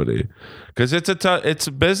comedy. Because it's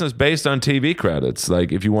a business based on TV credits.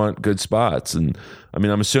 Like, if you want good spots. And, I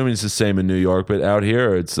mean, I'm assuming it's the same in New York, but out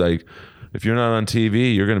here, it's like, if you're not on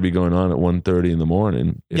TV, you're going to be going on at 1:30 in the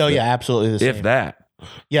morning. Absolutely the same. If that.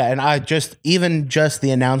 Yeah, and I just the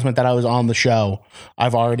announcement that I was on the show,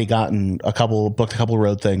 I've already booked a couple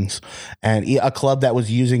road things, and a club that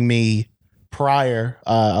was using me prior,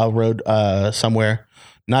 a road somewhere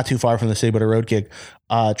not too far from the city, but a road gig,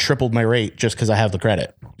 tripled my rate just because I have the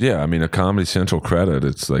credit. Yeah, I mean, a Comedy Central credit,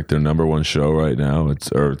 it's like their number one show right now.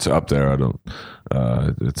 It's up there.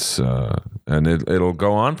 And it'll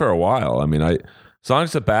go on for a while. I mean, as long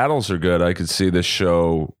as the battles are good, I could see this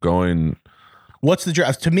show going. What's the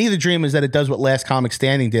dream? To me, the dream is that it does what Last Comic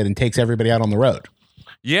Standing did and takes everybody out on the road.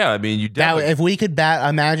 Yeah, I mean, you definitely... If we could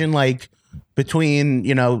imagine like between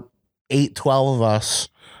 8, 12 of us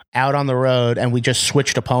out on the road and we just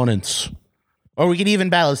switched opponents, or we could even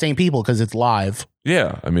battle the same people because it's live.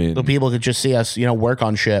 Yeah, I mean, so people could just see us, work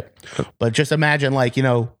on shit. But just imagine like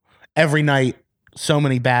every night so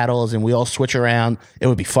many battles and we all switch around, it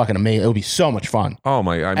would be fucking amazing. It would be so much fun. Oh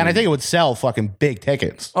my! And I think it would sell fucking big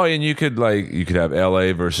tickets. Oh, and you could have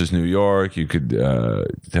L.A. versus New York. You could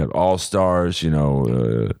have All Stars. I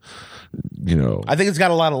think it's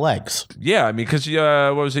got a lot of legs. Yeah, I mean, because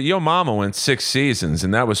what was it? Yo Mama went 6 seasons,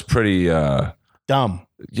 and that was pretty Dumb.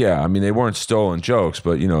 Yeah, I mean, they weren't stolen jokes,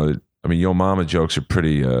 but I mean, Yo Mama jokes are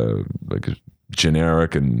pretty like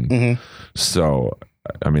generic, and so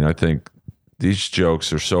I mean, I think these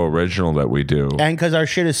jokes are so original that we do, And because our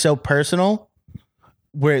shit is so personal,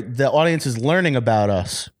 where the audience is learning about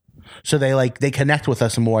us. So they connect with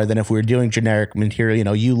us more than if we were doing generic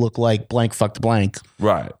material. You look like blank fucked blank.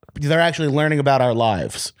 right? They're actually learning about our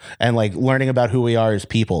lives and like learning about who we are as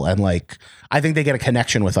people. And like, I think they get a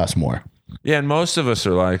connection with us more. Yeah, and most of us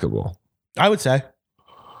are likable. I would say.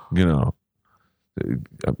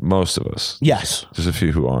 Most of us. Yes. There's a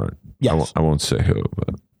few who aren't. Yes. I won't say who,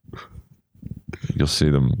 but you'll see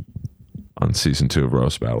them on season 2 of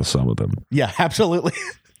Roast Battle. Some of them. Yeah, absolutely.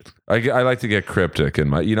 I like to get cryptic in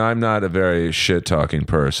my. I'm not a very shit talking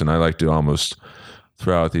person. I like to almost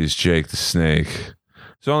throw out these Jake the Snake.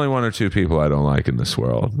 There's only 1 or 2 people I don't like in this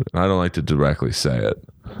world. I don't like to directly say it.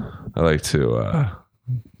 I like to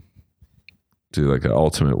do like an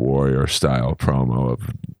Ultimate Warrior style promo of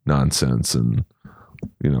nonsense and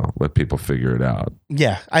let people figure it out.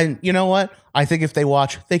 Yeah. You know what? I think if they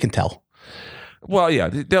watch, they can tell. Well, yeah,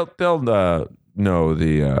 they'll know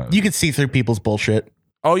the. You can see through people's bullshit.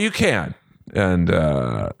 Oh, you can, and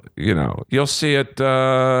you'll see it.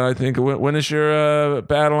 I think when is your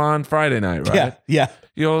battle on Friday night, right? Yeah. Yeah.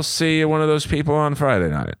 You'll see one of those people on Friday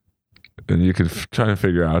night, and you can try to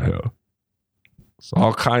figure out who. There's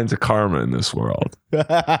all kinds of karma in this world.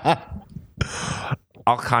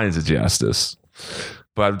 All kinds of justice.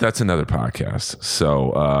 But that's another podcast.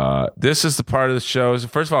 So this is the part of the show.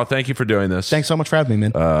 First of all, thank you for doing this. Thanks so much for having me,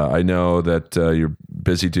 man. I know that you're a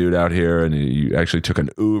busy dude out here, and you actually took an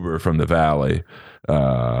Uber from the Valley.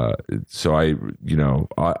 So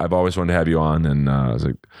I've always wanted to have you on, and I was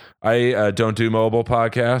like, I don't do mobile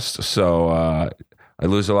podcasts, so I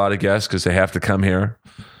lose a lot of guests because they have to come here.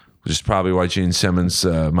 Which is probably why Gene Simmons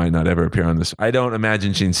might not ever appear on this. I don't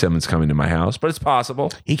imagine Gene Simmons coming to my house, but it's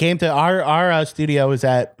possible. He came to our studio is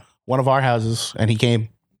at one of our houses, and he came.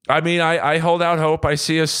 I mean, I hold out hope. I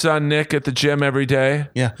see his son Nick at the gym every day.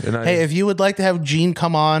 Yeah. Hey, if you would like to have Gene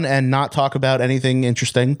come on and not talk about anything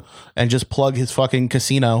interesting and just plug his fucking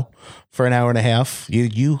casino for an hour and a half,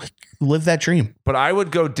 you live that dream. But I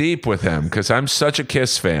would go deep with him because I'm such a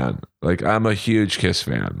Kiss fan. Like, I'm a huge Kiss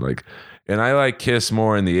fan. Like. And I like Kiss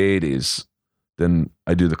more in the 80s than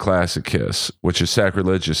I do the classic Kiss, which is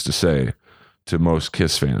sacrilegious to say to most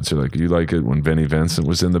Kiss fans. They're like, you like it when Vinnie Vincent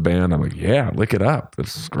was in the band? I'm like, yeah, look it up.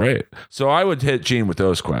 This is great. So I would hit Gene with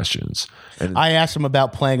those questions. And I asked him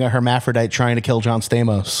about playing a hermaphrodite trying to kill John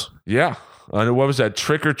Stamos. Yeah. What was that?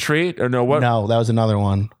 Trick or Treat? Or no, what? No, that was another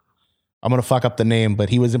one. I'm going to fuck up the name,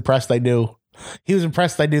 but he was impressed I knew. He was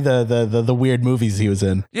impressed I knew the weird movies he was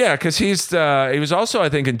in. Yeah, because he was also, I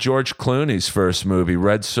think, in George Clooney's first movie,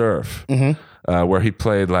 Red Surf, where he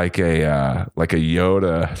played like a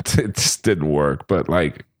Yoda. It just didn't work, but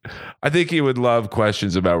like, I think he would love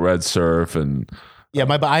questions about Red Surf and. Yeah,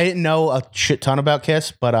 but I didn't know a shit ton about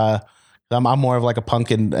Kiss, but I'm more of like a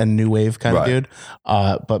punk and new wave kind of dude.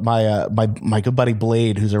 But my good buddy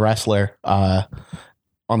Blade, who's a wrestler,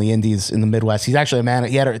 on the indies in the Midwest. He's actually a man.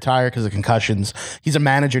 He had to retire because of concussions. He's a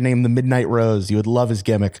manager named the Midnight Rose. You would love his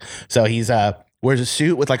gimmick. So he's wears a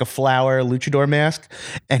suit with like a flower luchador mask,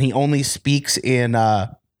 and he only speaks in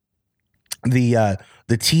the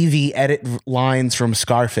TV edit lines from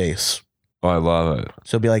Scarface. Oh, I love it.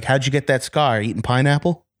 So be like, how'd you get that scar? Eating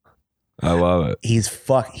pineapple? I love it. He's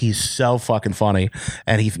so fucking funny.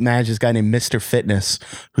 And he manages a guy named Mr. Fitness,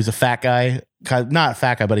 who's a fat guy. Not a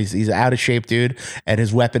fat guy, but he's an out of shape dude. And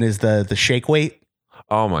his weapon is the shake weight.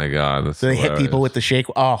 Oh my God. That's so they hit people with the shake.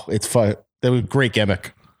 Oh, it's fun. That was a great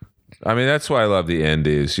gimmick. I mean, that's why I love the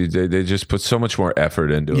indies. They just put so much more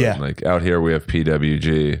effort into it. Like out here, we have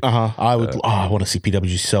PWG. I want to see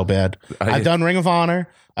PWG so bad. I've done Ring of Honor.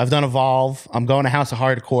 I've done Evolve. I'm going to House of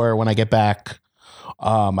Hardcore when I get back.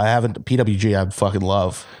 I haven't PWG. I fucking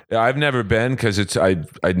love. Yeah, I've never been because I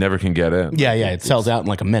never can get in. Yeah, it sells out in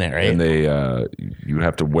like a minute, right? And they you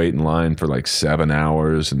have to wait in line for like 7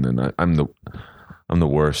 hours, and then I'm the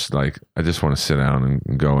worst. Like, I just want to sit down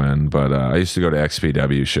and go in. But I used to go to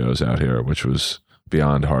XPW shows out here, which was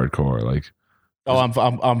beyond hardcore. Like,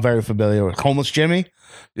 I'm very familiar with Homeless Jimmy.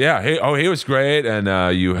 Yeah, he was great,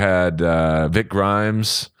 and you had Vic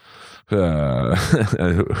Grimes. Who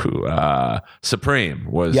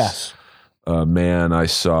Supreme was. Yes. a man I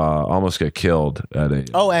saw almost get killed at a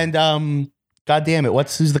Oh, and God damn it,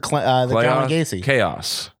 who's the John Wayne Gacy?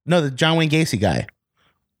 Chaos. No, the John Wayne Gacy guy.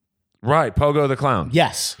 Right, Pogo the Clown.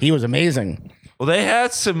 Yes, he was amazing. Well, they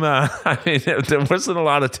had some. I mean, there wasn't a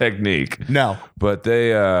lot of technique. No, but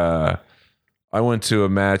they. I went to a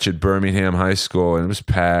match at Birmingham High School, and it was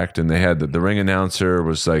packed. And they had the ring announcer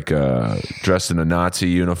was like dressed in a Nazi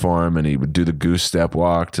uniform, and he would do the goose step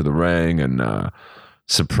walk to the ring. And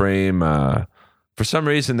Supreme, for some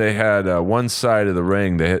reason, they had one side of the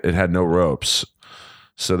ring it had no ropes.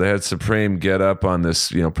 So they had Supreme get up on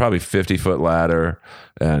this, probably 50-foot ladder,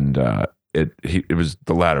 and the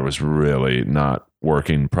ladder was really not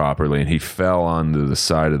working properly, and he fell onto the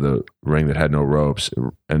side of the ring that had no ropes,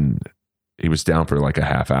 and he was down for like a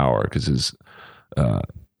half hour because his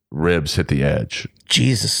ribs hit the edge.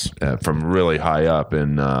 Jesus, from really high up,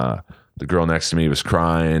 and the girl next to me was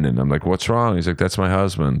crying, and I'm like, "What's wrong?" He's like, "That's my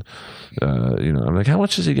husband." I'm like, "How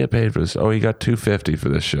much does he get paid for this?" "Oh, he got $250 for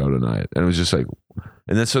this show tonight." And it was just like,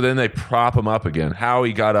 and then they prop him up again. How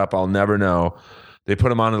he got up, I'll never know. They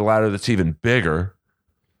put him on a ladder that's even bigger,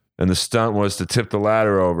 and the stunt was to tip the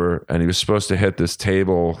ladder over, and he was supposed to hit this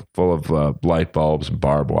table full of light bulbs and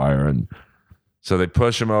barbed wire, and so they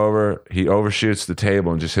push him over. He overshoots the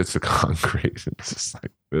table and just hits the concrete. It's just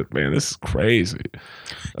like, man, this is crazy.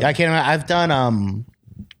 Yeah, I can't remember. I've done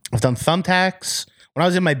thumbtacks. When I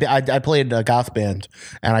was in I played a goth band,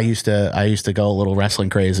 and I used to go a little wrestling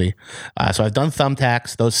crazy. So I've done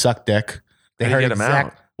thumbtacks. Those suck dick. They How do you get them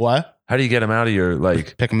out? What? How do you get them out of your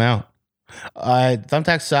Pick them out.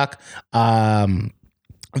 Thumbtacks suck. I've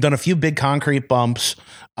done a few big concrete bumps.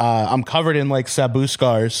 I'm covered in like Sabu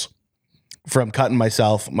scars from cutting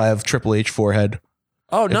myself. I have Triple H forehead.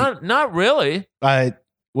 Oh, not really.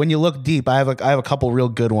 When you look deep, I have a couple real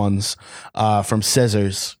good ones from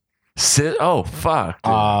scissors. Oh, fuck.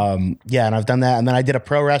 Yeah, and I've done that. And then I did a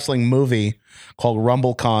pro wrestling movie called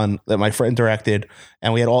RumbleCon that my friend directed,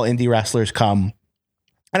 and we had all indie wrestlers come.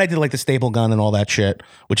 And I did like the staple gun and all that shit,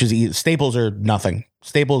 which is staples are nothing.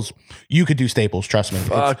 Staples, you could do staples, trust me.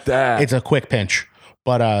 Fuck that. It's a quick pinch.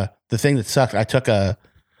 But the thing that sucked, I took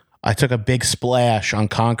a big splash on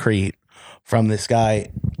concrete from this guy.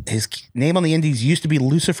 His name on the indies used to be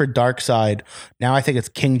Lucifer Darkside. Now I think it's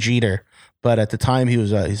King Jeter. But at the time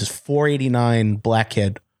he's a 489 black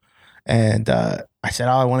kid. And I said,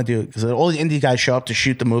 I want to do it because all the indie guys show up to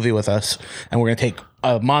shoot the movie with us, and we're going to take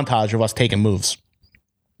a montage of us taking moves.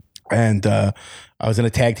 And I was in a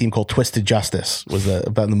tag team called Twisted Justice was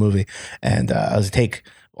about the movie. And I was to take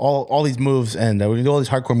all these moves, and we're going to do all these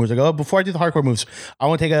hardcore moves. I go, before I do the hardcore moves, I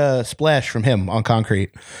want to take a splash from him on concrete.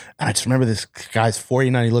 And I just remember this guy's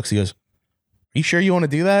 49. He looks, he goes, "Are you sure you want to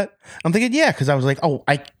do that?" I'm thinking, yeah, because I was like,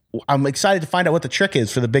 I'm excited to find out what the trick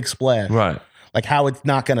is for the big splash. Right. Like how it's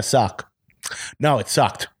not going to suck. No, it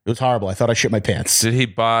sucked. It was horrible. I thought I shit my pants. Did he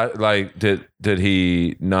did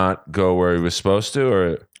he not go where he was supposed to,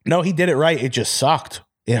 or? No, he did it right. It just sucked.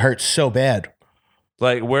 It hurt so bad.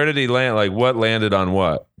 Like, where did he land? Like, what landed on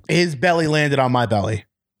what? His belly landed on my belly.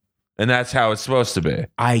 And that's how it's supposed to be.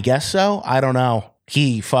 I guess so. I don't know.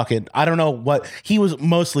 I don't know what. He was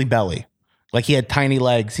mostly belly. Like, he had tiny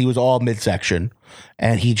legs. He was all midsection.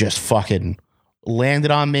 And he just fucking landed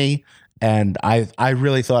on me. And I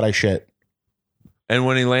really thought I shit. And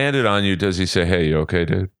when he landed on you, does he say, "Hey, you okay,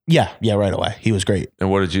 dude?" Yeah, right away. He was great. And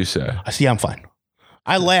what did you say? I see, I'm fine.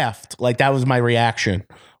 I laughed. Like, that was my reaction,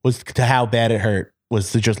 was to how bad it hurt,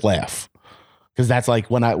 was to just laugh. Because that's like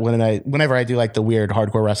whenever I do like the weird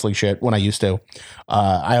hardcore wrestling shit, when I used to,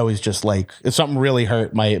 I always just like, if something really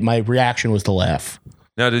hurt, my reaction was to laugh.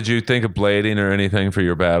 Now, did you think of blading or anything for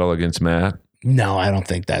your battle against Matt? No, I don't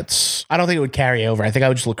think it would carry over. I think I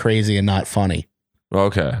would just look crazy and not funny.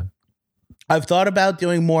 Okay. I've thought about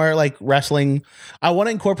doing more like wrestling. I want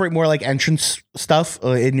to incorporate more like entrance stuff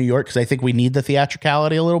in New York because I think we need the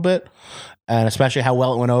theatricality a little bit, and especially how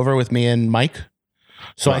well it went over with me and Mike.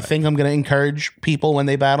 So right. I think I'm going to encourage people when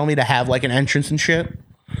they battle me to have like an entrance and shit,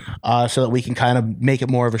 so that we can kind of make it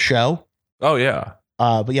more of a show. Oh yeah.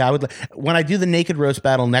 But yeah, I would when I do the naked roast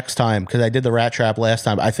battle next time, because I did the rat trap last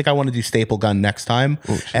time. I think I want to do staple gun next time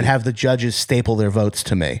and have the judges staple their votes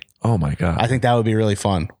to me. Oh my God. I think that would be really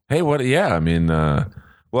fun. Hey, what? Yeah, I mean,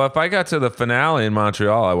 well, if I got to the finale in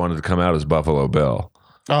Montreal, I wanted to come out as Buffalo Bill.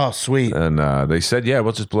 Oh, sweet. And they said, yeah,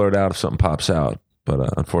 we'll just blur it out if something pops out.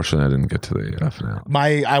 But unfortunately, I didn't get to the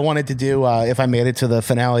finale. I wanted to do, if I made it to the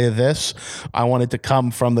finale of this, I wanted to come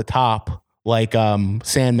from the top like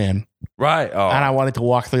Sandman. Right. Oh. And I wanted to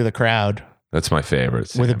walk through the crowd. That's my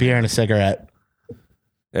favorite. With a beer and a cigarette.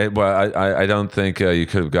 I don't think you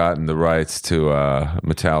could have gotten the rights to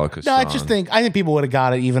Metallica. No, I think people would have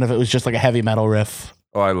got it even if it was just like a heavy metal riff.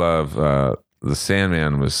 Oh, I love the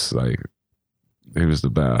Sandman was like, he was the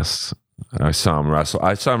best. I saw him wrestle.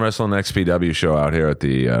 I saw him wrestle in the XPW show out here at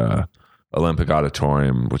the Olympic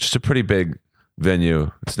Auditorium, which is a pretty big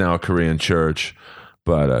venue. It's now a Korean church,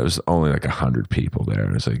 but it was only like 100 people there.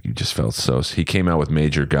 It was like you just felt so. He came out with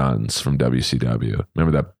Major Guns from WCW.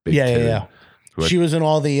 Remember that big kid? Yeah. She was in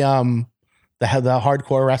all the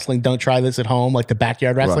hardcore wrestling. Don't try this at home, like the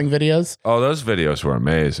backyard wrestling videos. Oh, those videos were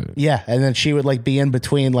amazing. Yeah, and then she would like be in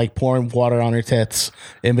between, like pouring water on her tits,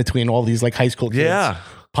 in between all these like high school kids. Yeah,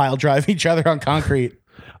 pile drive each other on concrete.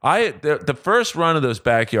 The first run of those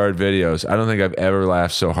backyard videos, I don't think I've ever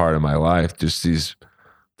laughed so hard in my life. Just these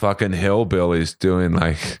fucking hillbillies doing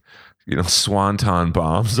like, swanton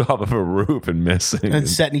bombs off of a roof and missing. And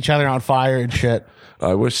setting each other on fire and shit.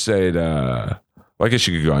 I wish they'd, I guess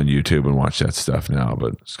you could go on YouTube and watch that stuff now,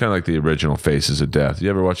 but it's kind of like the original Faces of Death. You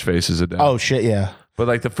ever watch Faces of Death? Oh, shit, yeah. But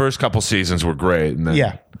like the first couple seasons were great. And then,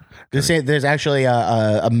 yeah. There's actually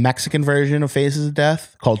a Mexican version of Faces of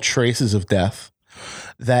Death called Traces of Death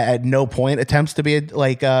that at no point attempts to be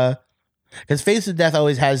because Faces of Death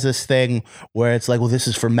always has this thing where it's like, well, this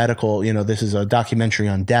is for medical, this is a documentary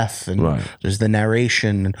on death, and there's the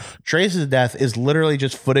narration. And Traces of Death is literally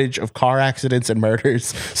just footage of car accidents and murders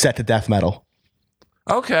set to death metal.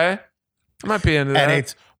 Okay. I might be into that.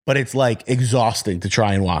 And it's like exhausting to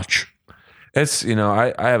try and watch. It's,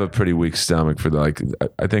 I have a pretty weak stomach for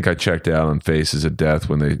I think I checked out on Faces of Death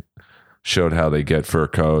when they showed how they get fur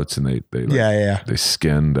coats and they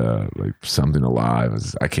skinned like something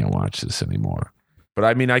alive. I can't watch this anymore. But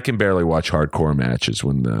I mean, I can barely watch hardcore matches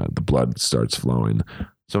when the blood starts flowing.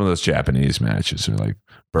 Some of those Japanese matches are like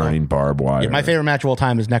burning barbed wire. Yeah, my favorite match of all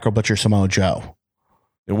time is Necro Butcher Samoa Joe.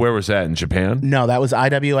 And where was that, in Japan? No, that was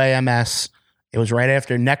IWAMS. It was right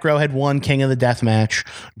after Necro had won King of the Death match.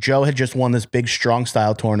 Joe had just won this big strong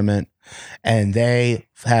style tournament. And they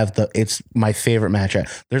have it's my favorite match.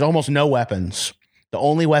 There's almost no weapons. The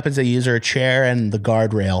only weapons they use are a chair and the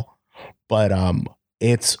guardrail. But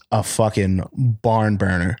it's a fucking barn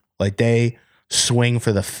burner. Like they swing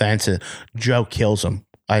for the fences. Joe kills him.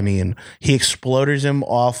 I mean, he explodes him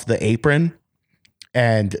off the apron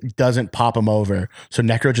and doesn't pop him over. So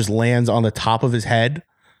Necro just lands on the top of his head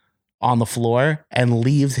on the floor and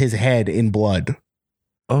leaves his head in blood.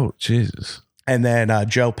 Oh, Jesus. And then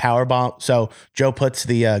Joe powerbomb. So Joe puts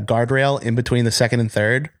the guardrail in between the second and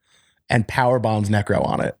third and power bombs Necro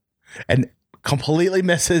on it. And completely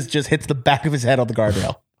misses, just hits the back of his head on the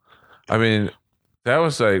guardrail. I mean, that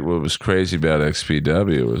was like what was crazy about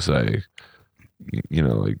XPW was like,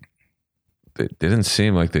 like they didn't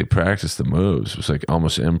seem like they practiced the moves. It was like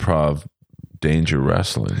almost improv danger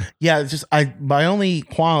wrestling. Yeah, it's just my only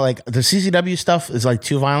qualm, like the CCW stuff is like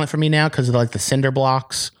too violent for me now because of like the cinder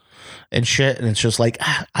blocks and shit, and it's just like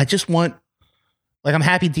I just want, like, I'm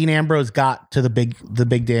happy Dean Ambrose got to the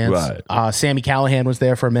big dance. Right. Sammy Callahan was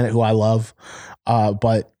there for a minute, who I love,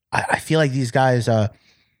 but I feel like these guys. I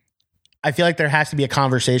feel like there has to be a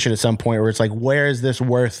conversation at some point where it's like, where is this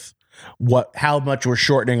worth? How much we're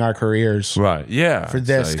shortening our careers? Right. Yeah. For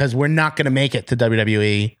this, because we're not going to make it to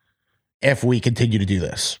WWE if we continue to do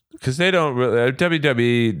this. Because they don't really,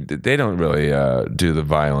 WWE, they don't really do the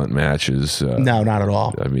violent matches. No, not at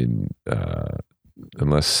all. I mean,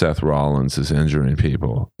 unless Seth Rollins is injuring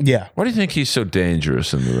people. Yeah. Why do you think he's so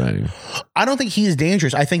dangerous in the ring? I don't think he's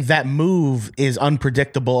dangerous. I think that move is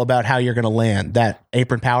unpredictable about how you're going to land that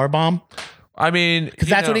apron power bomb. I mean, because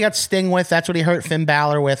that's what he got Sting with. That's what he hurt Finn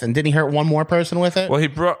Balor with. And didn't he hurt one more person with it? Well, he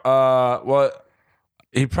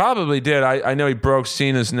probably did. I know he broke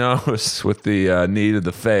Cena's nose with the knee to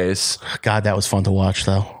the face. God, that was fun to watch,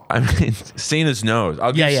 though. I mean, Cena's nose.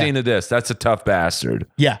 I'll give Cena this. That's a tough bastard.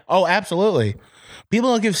 Yeah. Oh, absolutely.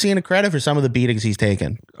 People don't give Cena credit for some of the beatings he's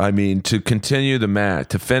taken. I mean, to continue the match,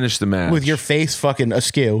 to finish the match. With your face fucking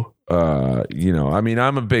askew. I mean,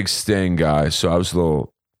 I'm a big Sting guy, so I was a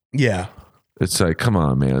little... Yeah. It's like, come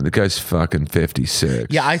on, man. The guy's fucking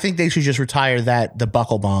 56. Yeah, I think they should just retire the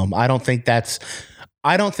buckle bomb. I don't think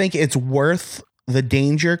it's worth the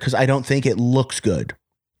danger because I don't think it looks good.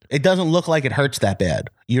 It doesn't look like it hurts that bad.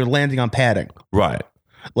 You're landing on padding. Right.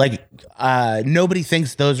 Like, nobody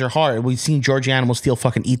thinks those are hard. We've seen George Animal Steel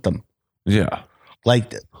fucking eat them. Yeah.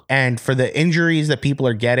 Like, and for the injuries that people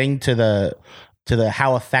are getting to the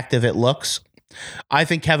how effective it looks, I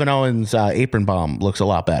think Kevin Owens' apron bomb looks a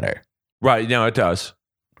lot better. Right. No, it does.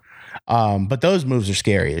 But those moves are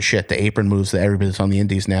scary as shit. The apron moves that everybody's on the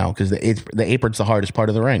indies now, because the apron's the hardest part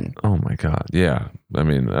of the ring. Oh my God. Yeah. I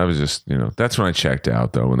mean, I was just, that's when I checked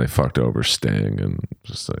out though, when they fucked over Sting, and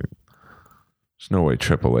just like, there's no way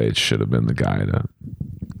Triple H should have been the guy to.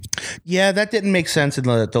 Yeah, that didn't make sense in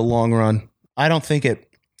the long run. I don't think it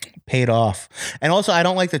paid off. And also, I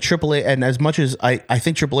don't like the Triple H. And as much as I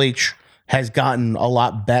think Triple H has gotten a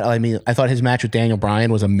lot better. I mean, I thought his match with Daniel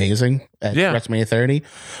Bryan was amazing at WrestleMania 30.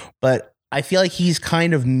 But I feel like he's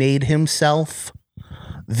kind of made himself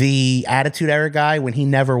the Attitude Era guy when he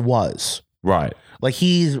never was. Right. Like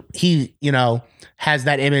he has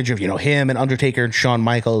that image of, him and Undertaker and Shawn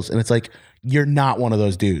Michaels. And it's like, you're not one of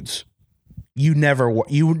those dudes. You never were.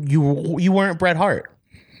 You weren't Bret Hart.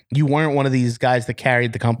 You weren't one of these guys that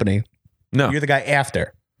carried the company. No. You're the guy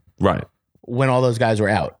after. Right. When all those guys were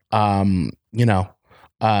out. I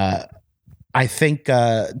think,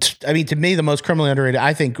 to me, the most criminally underrated,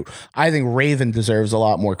 I think Raven deserves a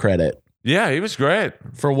lot more credit. Yeah, he was great.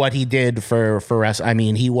 For what he did for wrestling. I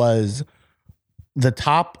mean, he was the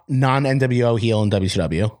top non-NWO heel in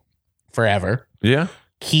WCW forever. Yeah.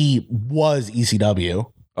 He was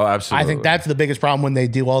ECW. Oh, absolutely. I think that's the biggest problem when they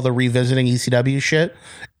do all the revisiting ECW shit,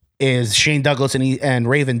 is Shane Douglas and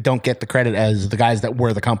Raven don't get the credit as the guys that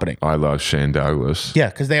were the company. I love Shane Douglas. Yeah,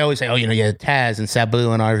 because they always say, you had Taz and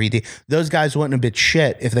Sabu and RVD. Those guys wouldn't have been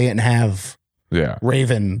shit if they didn't have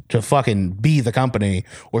Raven to fucking be the company,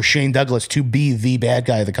 or Shane Douglas to be the bad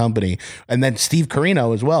guy of the company. And then Steve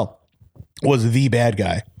Corino as well was the bad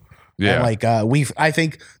guy. Yeah. And I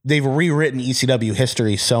think they've rewritten ECW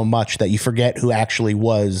history so much that you forget who actually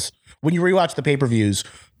was. When you rewatch the pay-per-views,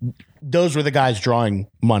 those were the guys drawing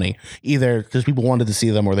money, either because people wanted to see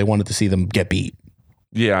them or they wanted to see them get beat.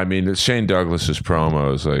 Yeah, I mean, Shane Douglas's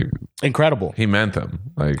promos, like, incredible. He meant them.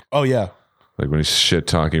 Like, oh yeah, like when he's shit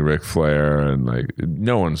talking Ric Flair, and like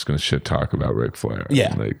no one's gonna shit talk about Ric Flair.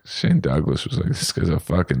 Yeah, and, like Shane Douglas was like, this guy's a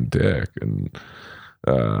fucking dick, and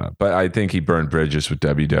but I think he burned bridges with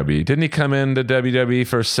WWE. Didn't he come into WWE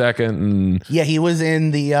for a second? And yeah, he was in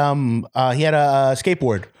the he had a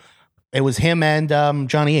skateboard. It was him and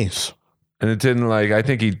Johnny Ace. And it didn't, like, I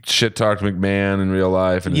think he shit talked McMahon in real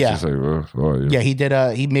life, and it's just like, yeah, he did.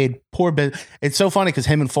 He made poor business. It's so funny because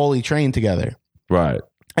him and Foley trained together, right?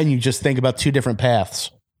 And you just think about two different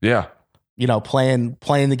paths. Yeah, playing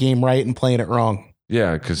the game right and playing it wrong.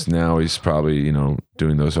 Yeah, because now he's probably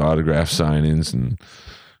doing those autograph signings, and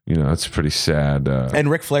it's pretty sad. And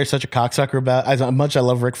Ric Flair's such a cocksucker about as much I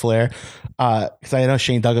love Ric Flair, because I know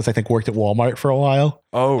Shane Douglas, I think, worked at Walmart for a while.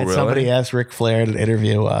 Oh, and really? Somebody asked Ric Flair in an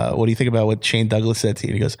interview, what do you think about what Shane Douglas said to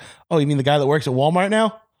you? And he goes, oh, you mean the guy that works at Walmart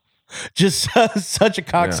now? Just such a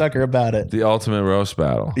cocksucker about it. The ultimate roast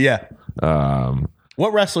battle. Yeah.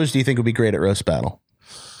 What wrestlers do you think would be great at roast battle?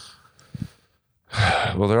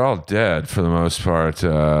 Well, they're all dead for the most part.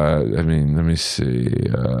 I mean, let me see.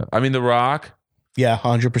 The Rock. Yeah,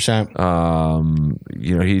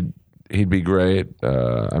 100%. He'd be great.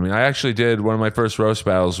 I actually did one of my first roast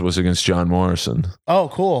battles was against John Morrison. Oh,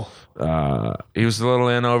 cool. He was a little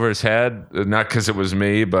in over his head, not because it was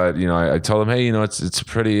me, but I told him, hey, it's a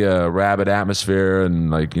pretty rabid atmosphere,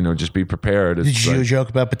 and just be prepared. Did you do a joke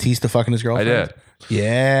about Batista fucking his girlfriend? I did.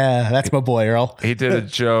 Yeah, that's my boy, Earl. He did a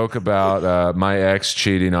joke about my ex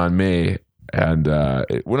cheating on me. And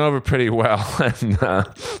it went over pretty well. And I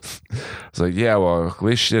was like, yeah, well, at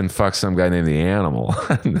least she didn't fuck some guy named The Animal.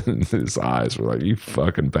 And his eyes were like, you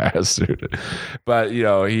fucking bastard. But,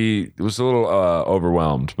 he was a little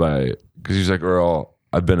overwhelmed because he's like, Earl,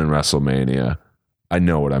 I've been in WrestleMania. I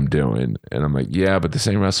know what I'm doing. And I'm like, yeah, but this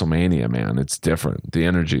ain't WrestleMania, man. It's different. The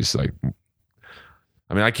energy's like...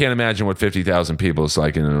 I can't imagine what 50,000 people is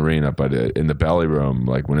like in an arena, but in the belly room,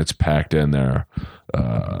 like when it's packed in there...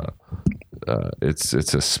 it's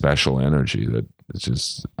a special energy that is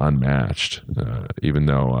just unmatched. Even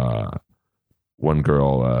though one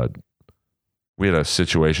girl, we had a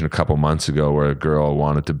situation a couple months ago where a girl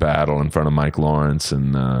wanted to battle in front of Mike Lawrence,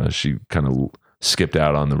 and she kind of skipped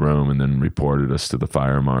out on the room and then reported us to the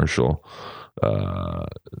fire marshal. I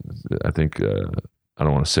think I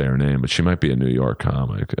don't want to say her name, but she might be a New York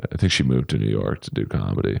comic. I think she moved to New York to do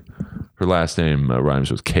comedy. Her last name rhymes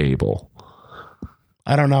with Cable.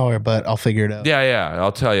 I don't know her, but I'll figure it out. Yeah.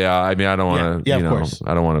 I'll tell you. I don't want to, of course.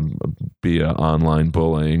 I don't want to be online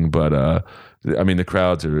bullying, but the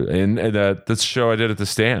crowds are, and this show I did at the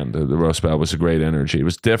Stand, the roast battle was a great energy. It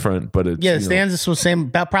was different, but the Stand was same,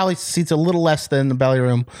 about probably seats a little less than the belly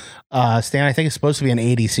room. Stand, I think it's supposed to be an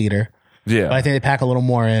 80 seater. Yeah, but I think they pack a little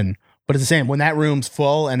more in. But it's the same when that room's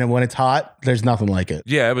full and then when it's hot, there's nothing like it.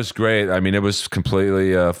 Yeah, it was great. I mean, it was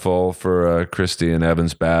completely full for Christie and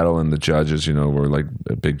Evans' battle, and the judges, were like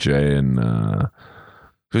Big J and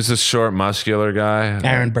who's this short, muscular guy?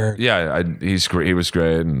 Aaron Berg. Yeah, he's great. He was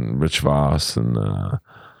great, and Rich Voss, and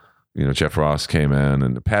Jeff Ross came in,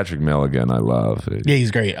 and Patrick Milligan. I love. Yeah,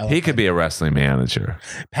 he's great. He could be a wrestling manager.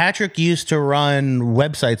 Patrick used to run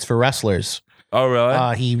websites for wrestlers. Oh,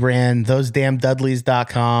 really? He ran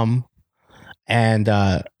thosedamndudleys.com. And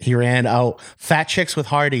he ran Fat Chicks with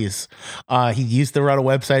Hardys. He used to run a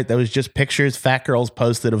website that was just pictures fat girls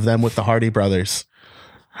posted of them with the Hardy brothers.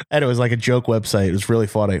 And it was like a joke website. It was really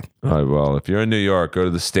funny. All right, well, if you're in New York, go to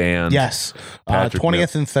the Stand. Yes.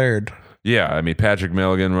 20th and 3rd. Yeah, I mean, Patrick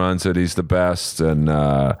Milligan runs it. He's the best. And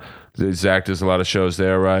Zach does a lot of shows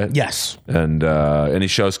there, right? Yes. And any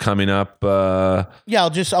shows coming up? Yeah,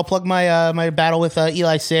 I'll plug my my battle with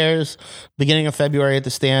Eli Sayers beginning of February at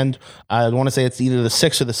the Stand. I want to say it's either the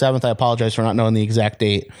 6th or the 7th. I apologize for not knowing the exact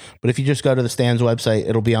date. But if you just go to the Stand's website,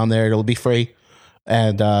 it'll be on there. It'll be free.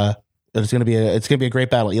 And it's gonna be a great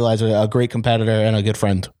battle. Eli's a great competitor and a good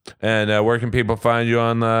friend. And where can people find you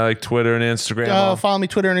on Twitter and Instagram? Follow me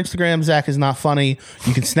Twitter and Instagram. Zach is not funny.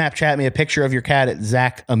 You can Snapchat me a picture of your cat at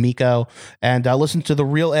Zach Amico, and listen to the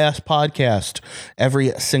Real Ass Podcast every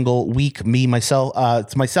single week.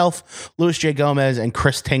 It's myself, Louis J. Gomez, and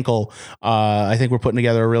Chris Tinkle. I think we're putting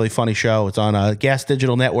together a really funny show. It's on Gas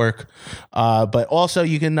Digital Network, but also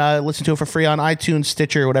you can listen to it for free on iTunes,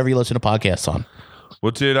 Stitcher, whatever you listen to podcasts on.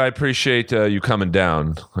 Well, dude, I appreciate you coming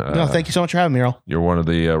down. No, thank you so much for having me, Earl. You're one of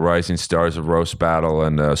the rising stars of Roast Battle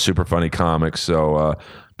and super funny comics. So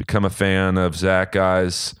become a fan of Zach,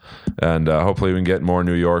 guys, and hopefully we can get more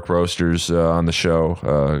New York roasters on the show.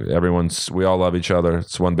 We all love each other.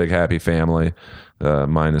 It's one big happy family,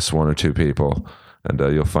 minus one or two people, and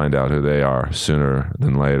you'll find out who they are sooner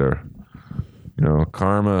than later.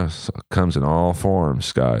 Karma comes in all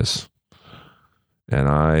forms, guys. And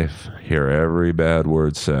I hear every bad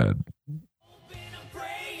word said.